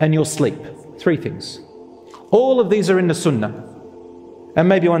 and your sleep. 3 things. All of these are in the Sunnah. And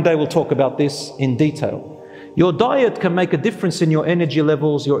maybe one day we'll talk about this in detail. Your diet can make a difference in your energy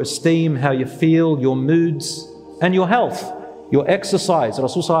levels, your esteem, how you feel, your moods, and your health. Your exercise.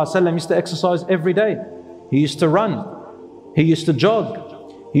 Rasul ﷺ used to exercise every day. He used to run. He used to jog.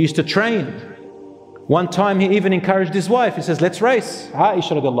 He used to train. One time he even encouraged his wife. He says, let's race.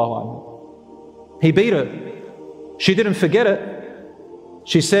 Aisha radiallahu anha. He beat her. She didn't forget it.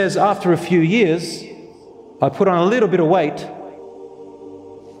 She says, after a few years, I put on a little bit of weight.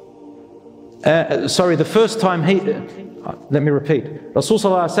 The first time let me repeat. Rasul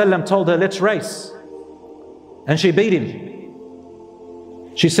ﷺ told her, let's race. And she beat him.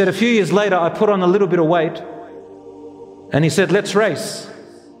 She said, a few years later, I put on a little bit of weight. And he said, let's race.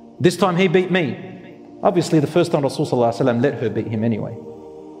 This time he beat me. Obviously, the first time Rasul ﷺ let her beat him anyway.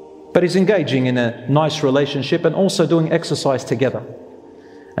 But he's engaging in a nice relationship and also doing exercise together.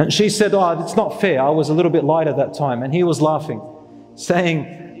 And she said, oh, it's not fair. I was a little bit lighter that time. And he was laughing,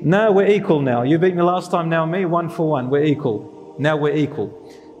 saying, no, we're equal now. You beat me last time, now me, 1 for 1. We're equal. Now we're equal.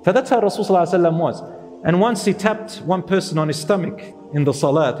 So that's how Rasulullah was. And once he tapped one person on his stomach in the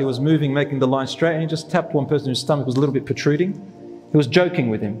salat. He was moving, making the line straight, and he just tapped one person whose stomach was a little bit protruding. He was joking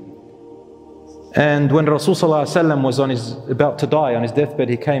with him. And when Rasulullah was about to die, on his deathbed,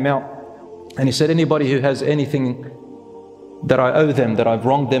 he came out and he said, anybody who has anything that I owe them, that I've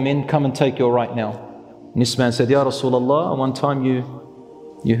wronged them in, come and take your right now. And this man said, Ya Rasulullah, one time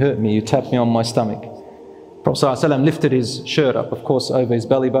you hurt me, you tapped me on my stomach. Prophet ﷺ lifted his shirt up, of course, over his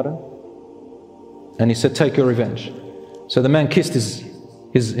belly button, and he said, take your revenge. So the man kissed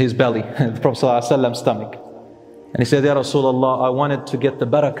his belly, the Prophet ﷺ's stomach, and he said, Ya Rasulullah, I wanted to get the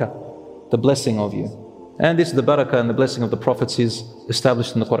barakah, the blessing of you. And this is the barakah and the blessing of the Prophets is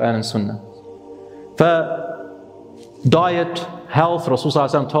established in the Quran and Sunnah. For diet, health, Rasulullah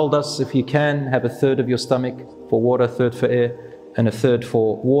ﷺ told us, if you can, have 1/3 of your stomach for water, 1/3 for air, and 1/3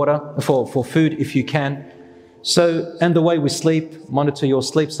 for water, for food if you can. So, and the way we sleep, monitor your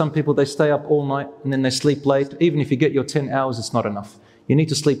sleep. Some people, they stay up all night and then they sleep late. Even if you get your 10 hours, it's not enough. You need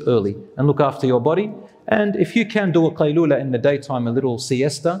to sleep early and look after your body. And if you can do a qaylula in the daytime, a little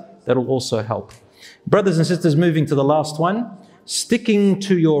siesta, that'll also help. Brothers and sisters, moving to the last one, sticking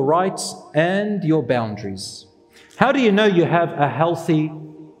to your rights and your boundaries. How do you know you have a healthy,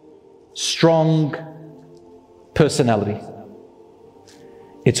 strong personality?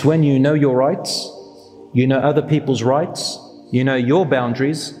 It's when you know your rights, you know other people's rights, you know your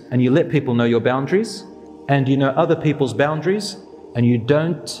boundaries, and you let people know your boundaries, and you know other people's boundaries, and you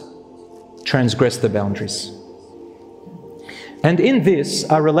don't transgress the boundaries. And in this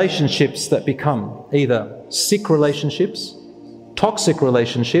are relationships that become either sick relationships, toxic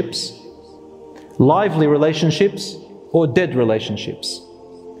relationships, lively relationships, or dead relationships.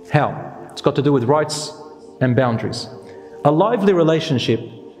 How? It's got to do with rights and boundaries. A lively relationship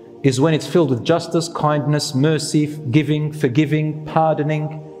is when it's filled with justice, kindness, mercy, giving, forgiving, pardoning,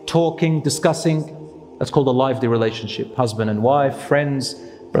 talking, discussing. That's called a lively relationship. Husband and wife, friends,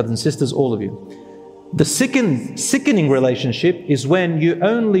 brothers and sisters, all of you. The sickening relationship is when you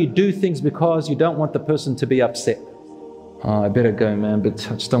only do things because you don't want the person to be upset. Oh, I better go, man, but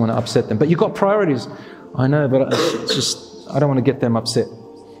I just don't want to upset them. But you've got priorities. I know, but I don't want to get them upset.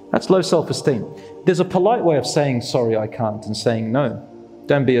 That's low self-esteem. There's a polite way of saying, sorry, I can't, and saying no.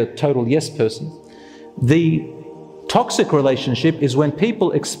 Don't be a total yes person. The toxic relationship is when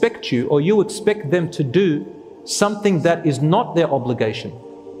people expect you, or you expect them to do something that is not their obligation,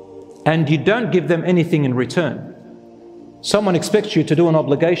 and you don't give them anything in return. Someone expects you to do an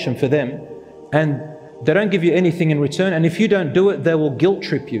obligation for them, and they don't give you anything in return, and if you don't do it, they will guilt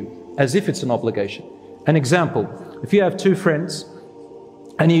trip you as if it's an obligation. An example, if you have two friends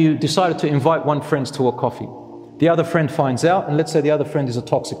and you decided to invite one friend to a coffee, the other friend finds out, and let's say the other friend is a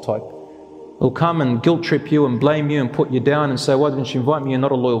toxic type. He'll come and guilt trip you and blame you and put you down and say, why didn't you invite me? You're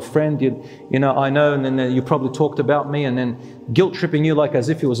not a loyal friend. You know, I know, and then you probably talked about me, and then guilt tripping you like as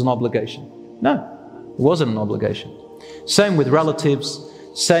if it was an obligation. No, it wasn't an obligation. Same with relatives,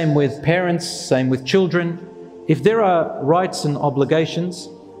 same with parents, same with children. If there are rights and obligations,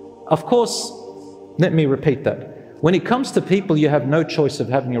 of course, let me repeat that. When it comes to people you have no choice of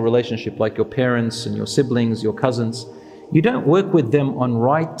having a relationship, like your parents and your siblings, your cousins, you don't work with them on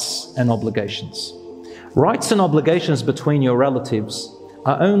rights and obligations. Rights and obligations between your relatives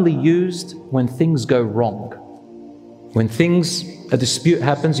are only used when things go wrong. When a dispute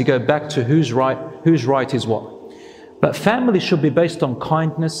happens, you go back to whose right is what. But family should be based on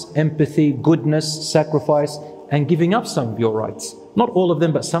kindness, empathy, goodness, sacrifice, and giving up some of your rights. Not all of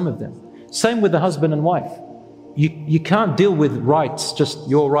them, but some of them. Same with the husband and wife. You can't deal with rights, just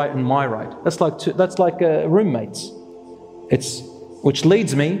your right and my right. That's like roommates. Which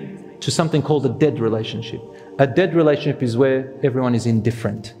leads me to something called a dead relationship. A dead relationship is where everyone is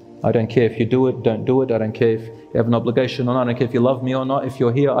indifferent. I don't care if you do it, don't do it. I don't care if you have an obligation or not. I don't care if you love me or not. If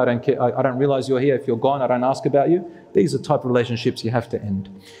you're here, I don't care. I don't realize you're here. If you're gone, I don't ask about you. These are the type of relationships you have to end.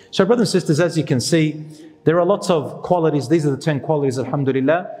 So brothers and sisters, as you can see, there are lots of qualities. These are the 10 qualities,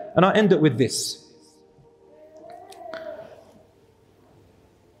 alhamdulillah. And I end it with this.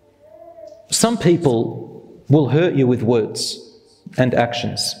 Some people will hurt you with words and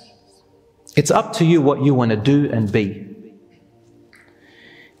actions. It's up to you what you want to do and be.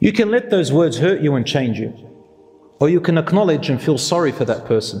 You can let those words hurt you and change you, or you can acknowledge and feel sorry for that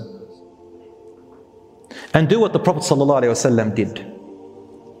person and do what the Prophet ﷺ did.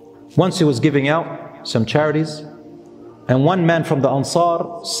 Once he was giving out some charities, and one man from the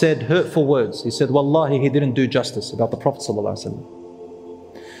Ansar said hurtful words. He said, Wallahi, he didn't do justice about the Prophet ﷺ.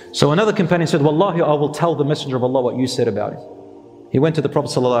 So another companion said, Wallahi, I will tell the Messenger of Allah what you said about him. He went to the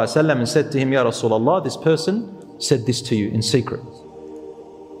Prophet ﷺ and said to him, Ya Rasulullah, this person said this to you in secret.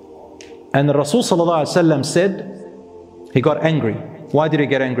 And the Rasul ﷺ said, he got angry. Why did he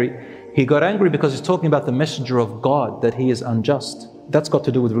get angry? He got angry because he's talking about the Messenger of God, that he is unjust. That's got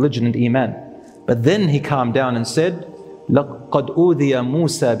to do with religion and Iman. But then he calmed down and said, لَقَدْ أُوذِيَ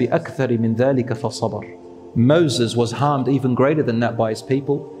مُوسَى بِأَكْثَرِ مِنْ ذَلِكَ فَصَبَرَ. Moses was harmed even greater than that by his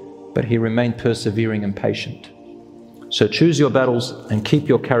people, but he remained persevering and patient. So choose your battles and keep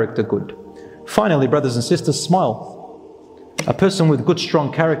your character good. Finally, brothers and sisters, smile. A person with good,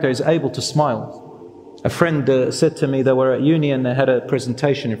 strong character is able to smile. A friend said to me, they were at uni and they had a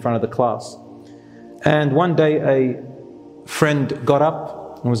presentation in front of the class. And one day a friend got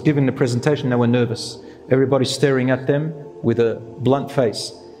up and was giving the presentation. They were nervous. Everybody's staring at them with a blunt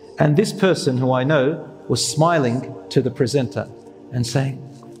face. And this person, who I know, was smiling to the presenter and saying,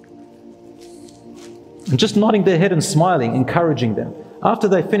 and just nodding their head and smiling, encouraging them. After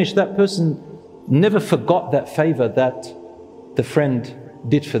they finished, that person never forgot that favor that the friend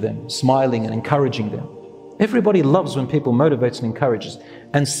did for them, smiling and encouraging them. Everybody loves when people motivates and encourages.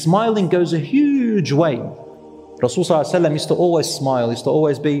 And smiling goes a huge way. Rasulullah ﷺ used to always smile, used to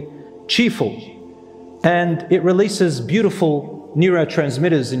always be cheerful. And it releases beautiful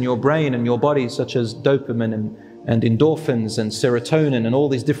neurotransmitters in your brain and your body, such as dopamine and endorphins and serotonin and all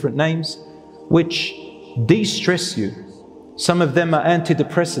these different names, which de-stress you. Some of them are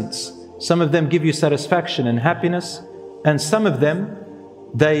antidepressants. Some of them give you satisfaction and happiness. And some of them,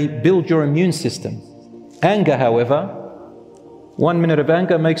 they build your immune system. Anger, however, 1 minute of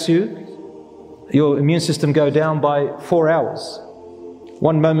anger makes your immune system go down by 4 hours.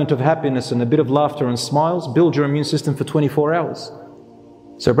 One moment of happiness and a bit of laughter and smiles build your immune system for 24 hours.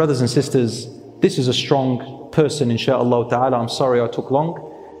 So brothers and sisters, this is a strong person insha'Allah ta'ala. I'm sorry I took long.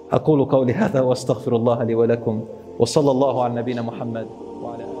 أقول قولي هذا وأستغفر الله لي ولكم وصلى الله على نبينا محمد